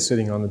no kids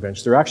sitting on the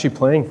bench. They're actually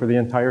playing for the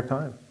entire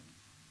time.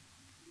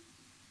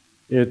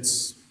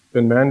 It's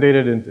been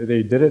mandated, and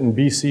they did it in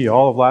BC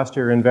all of last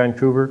year, in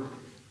Vancouver.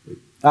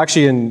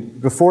 Actually,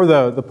 before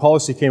the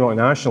policy came out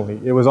nationally,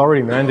 it was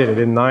already mandated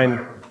in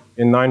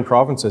nine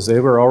provinces. They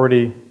were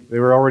already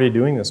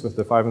doing this with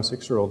the 5- and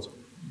 6-year-olds.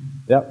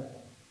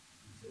 Yep.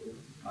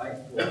 I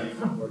fully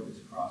support this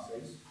process.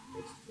 It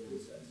makes total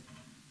sense.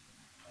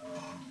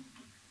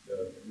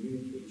 The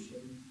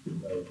communication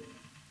about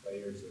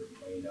players that are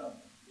playing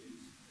up is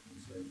a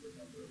concern for a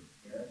number of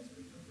parents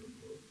and a number of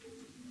coaches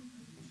and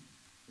organizations.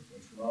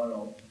 In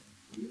Toronto,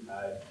 we've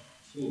had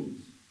teams,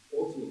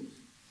 whole teams,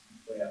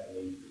 play up in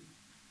age group.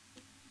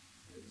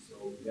 And so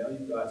now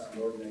you've got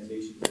some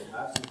organizations that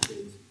have some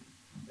kids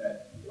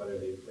that, whether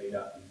they played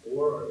up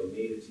before or they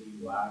made a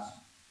team last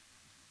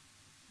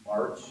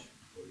March,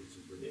 which is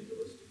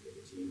ridiculous to pick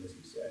a team, as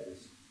you said,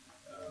 is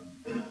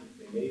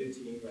they made a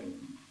team and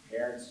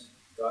parents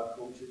got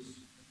coaches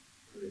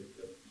for the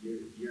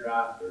year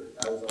after.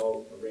 That was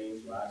all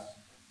arranged last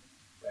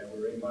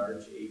February,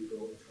 March,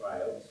 April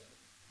trials.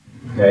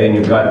 Okay, and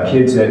you've got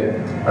kids that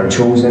are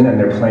chosen and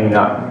they're playing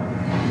up.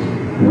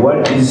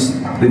 What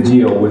is the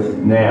deal with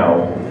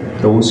now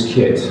those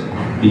kids?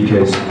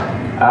 Because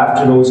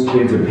after those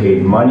kids have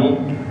paid money,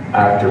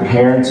 after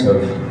parents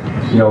have,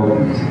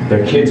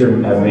 their kids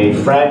have made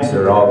friends,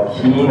 they're all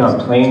keen on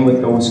playing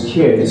with those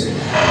kids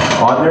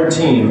on their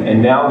team,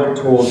 and now they're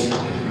told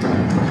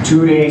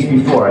 2 days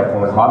before, I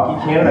phoned Hockey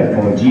Canada, I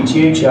phoned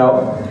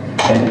GTHL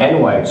and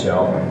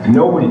NYHL,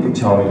 nobody could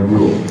tell me the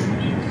rule.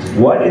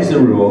 What is the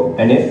rule,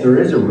 and if there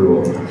is a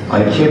rule,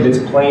 on a kid that's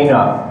playing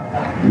up,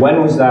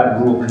 when was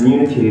that rule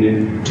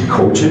communicated to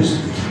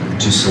coaches,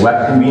 to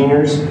select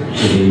conveners,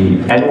 to the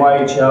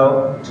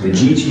NYHL, to the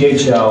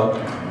GTHL,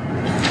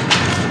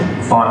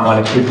 on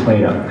a kid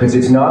playing up? Because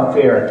it's not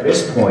fair at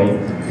this point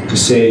to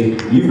say,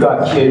 you've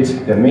got kids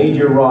that made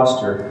your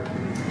roster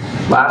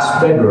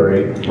last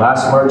February,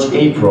 last March,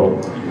 April,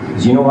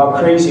 because you know how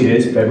crazy it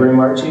is, February,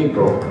 March,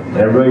 April, and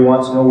everybody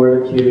wants to know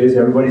where the kid is,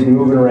 everybody's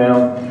moving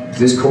around, is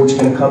this coach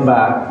going to come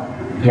back?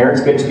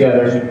 Parents get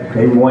together,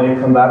 okay, we want you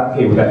to come back,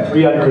 okay, we've got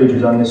 3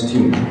 underagers on this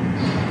team,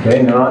 okay,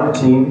 and they're on the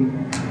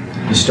team,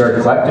 you start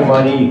collecting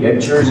money, you get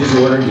jerseys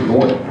ordered,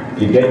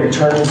 you get your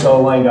tournaments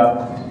all lined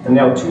up, and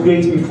now 2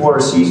 days before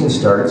a season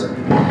starts,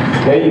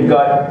 okay, you've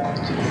got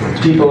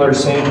people that are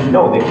saying,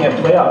 no, they can't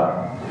play up.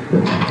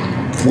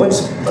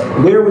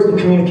 Where was the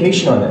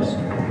communication on this?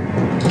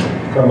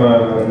 From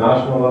a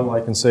national level,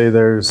 I can say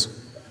there's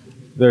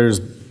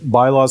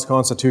bylaws,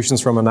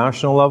 constitutions from a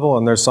national level,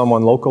 and there's some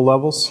on local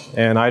levels,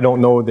 and I don't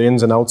know the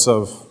ins and outs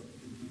of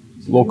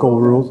local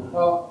rules.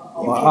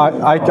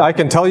 I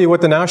can tell you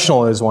what the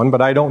national is one,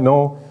 but I don't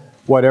know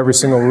what every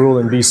single rule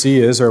in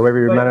BC is, or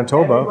every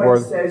Manitoba.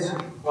 Everybody says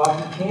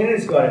Hockey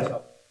Canada's got to tell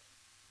us.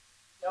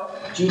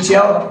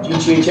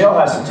 GTHL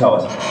has to tell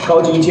us.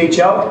 Call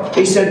GTHL,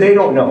 they said they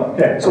don't know.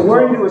 Okay. So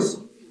we're into a...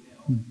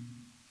 Do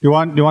you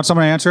want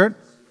someone to answer it?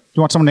 Do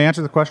you want someone to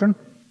answer the question?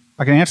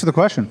 I can answer the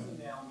question.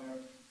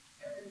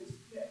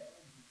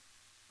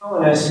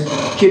 Telling us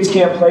kids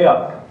can't play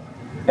up,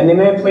 and they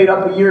may have played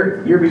up a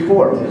year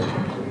before.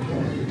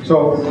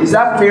 So is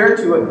that fair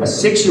to a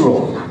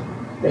 6-year-old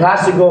that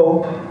has to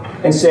go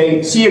and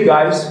say, see you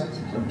guys,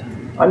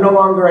 I'm no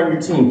longer on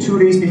your team 2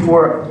 days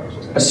before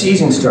a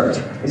season starts?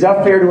 Is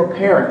that fair to a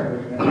parent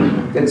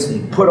that's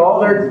put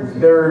all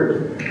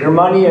their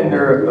money and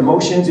their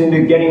emotions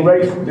into getting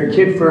ready for their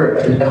kid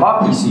for the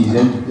hockey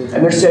season,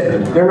 and they're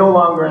said they're no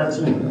longer on a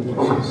team?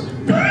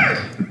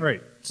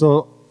 Right.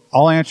 So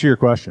I'll answer your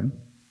question.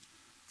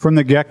 From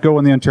the get-go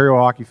in the Ontario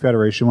Hockey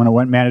Federation, when it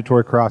went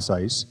mandatory cross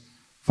ice,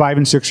 5-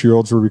 and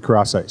 6-year-olds would be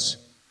cross ice.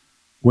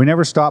 We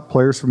never stopped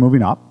players from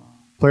moving up.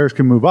 Players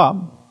can move up,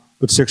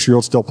 but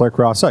 6-year-olds still play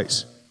cross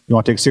ice. You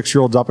want to take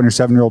 6-year-olds up on your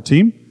 7-year-old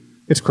team?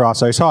 It's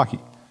cross ice hockey.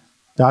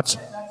 That's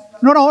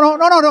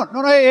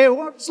No, hey,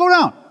 slow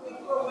down.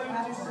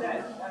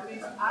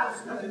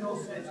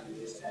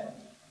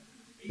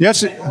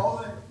 Yes.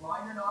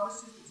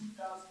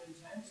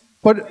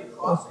 But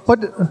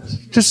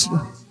just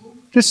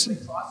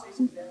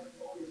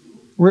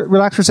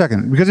relax for a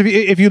second. Because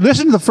if you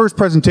listen to the first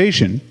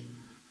presentation,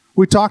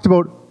 we talked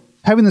about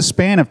having the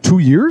span of 2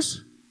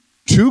 years,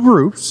 2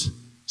 groups,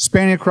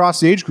 spanning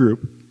across the age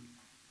group,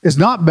 is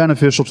not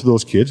beneficial to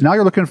those kids. Now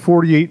you're looking at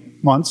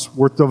 48 months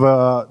worth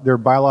of their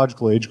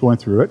biological age going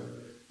through it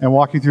and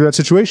walking through that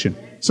situation.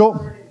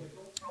 So,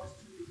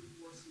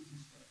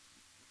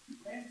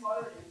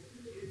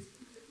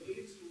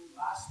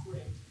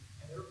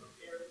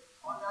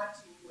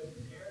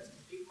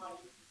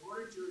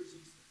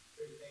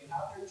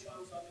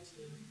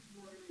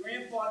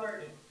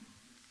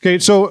 okay,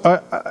 so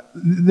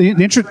the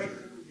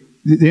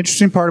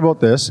interesting part about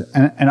this,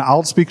 and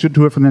I'll speak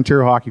to it from the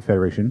Ontario Hockey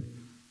Federation,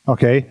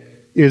 okay,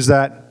 is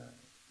that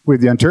we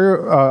have the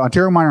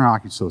Ontario Minor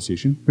Hockey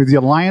Association, we have the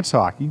Alliance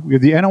Hockey, we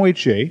have the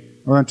NOHA,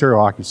 or Ontario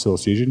Hockey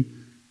Association,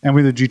 and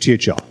we have the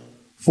GTHL.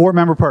 4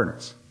 member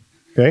partners,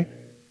 okay?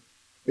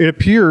 It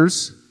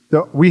appears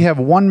that we have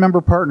 1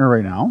 member partner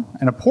right now,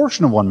 and a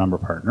portion of 1 member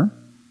partner,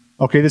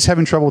 okay, that's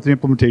having trouble with the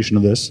implementation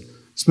of this,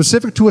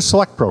 specific to a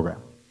select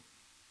program,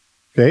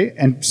 okay,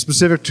 and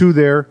specific to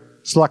their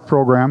select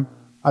program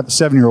at the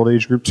 7-year-old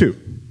age group too,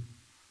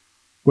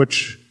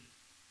 which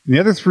in the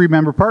other 3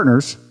 member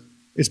partners,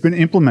 it's been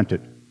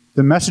implemented.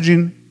 The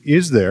messaging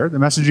is there. The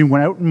messaging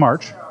went out in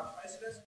March.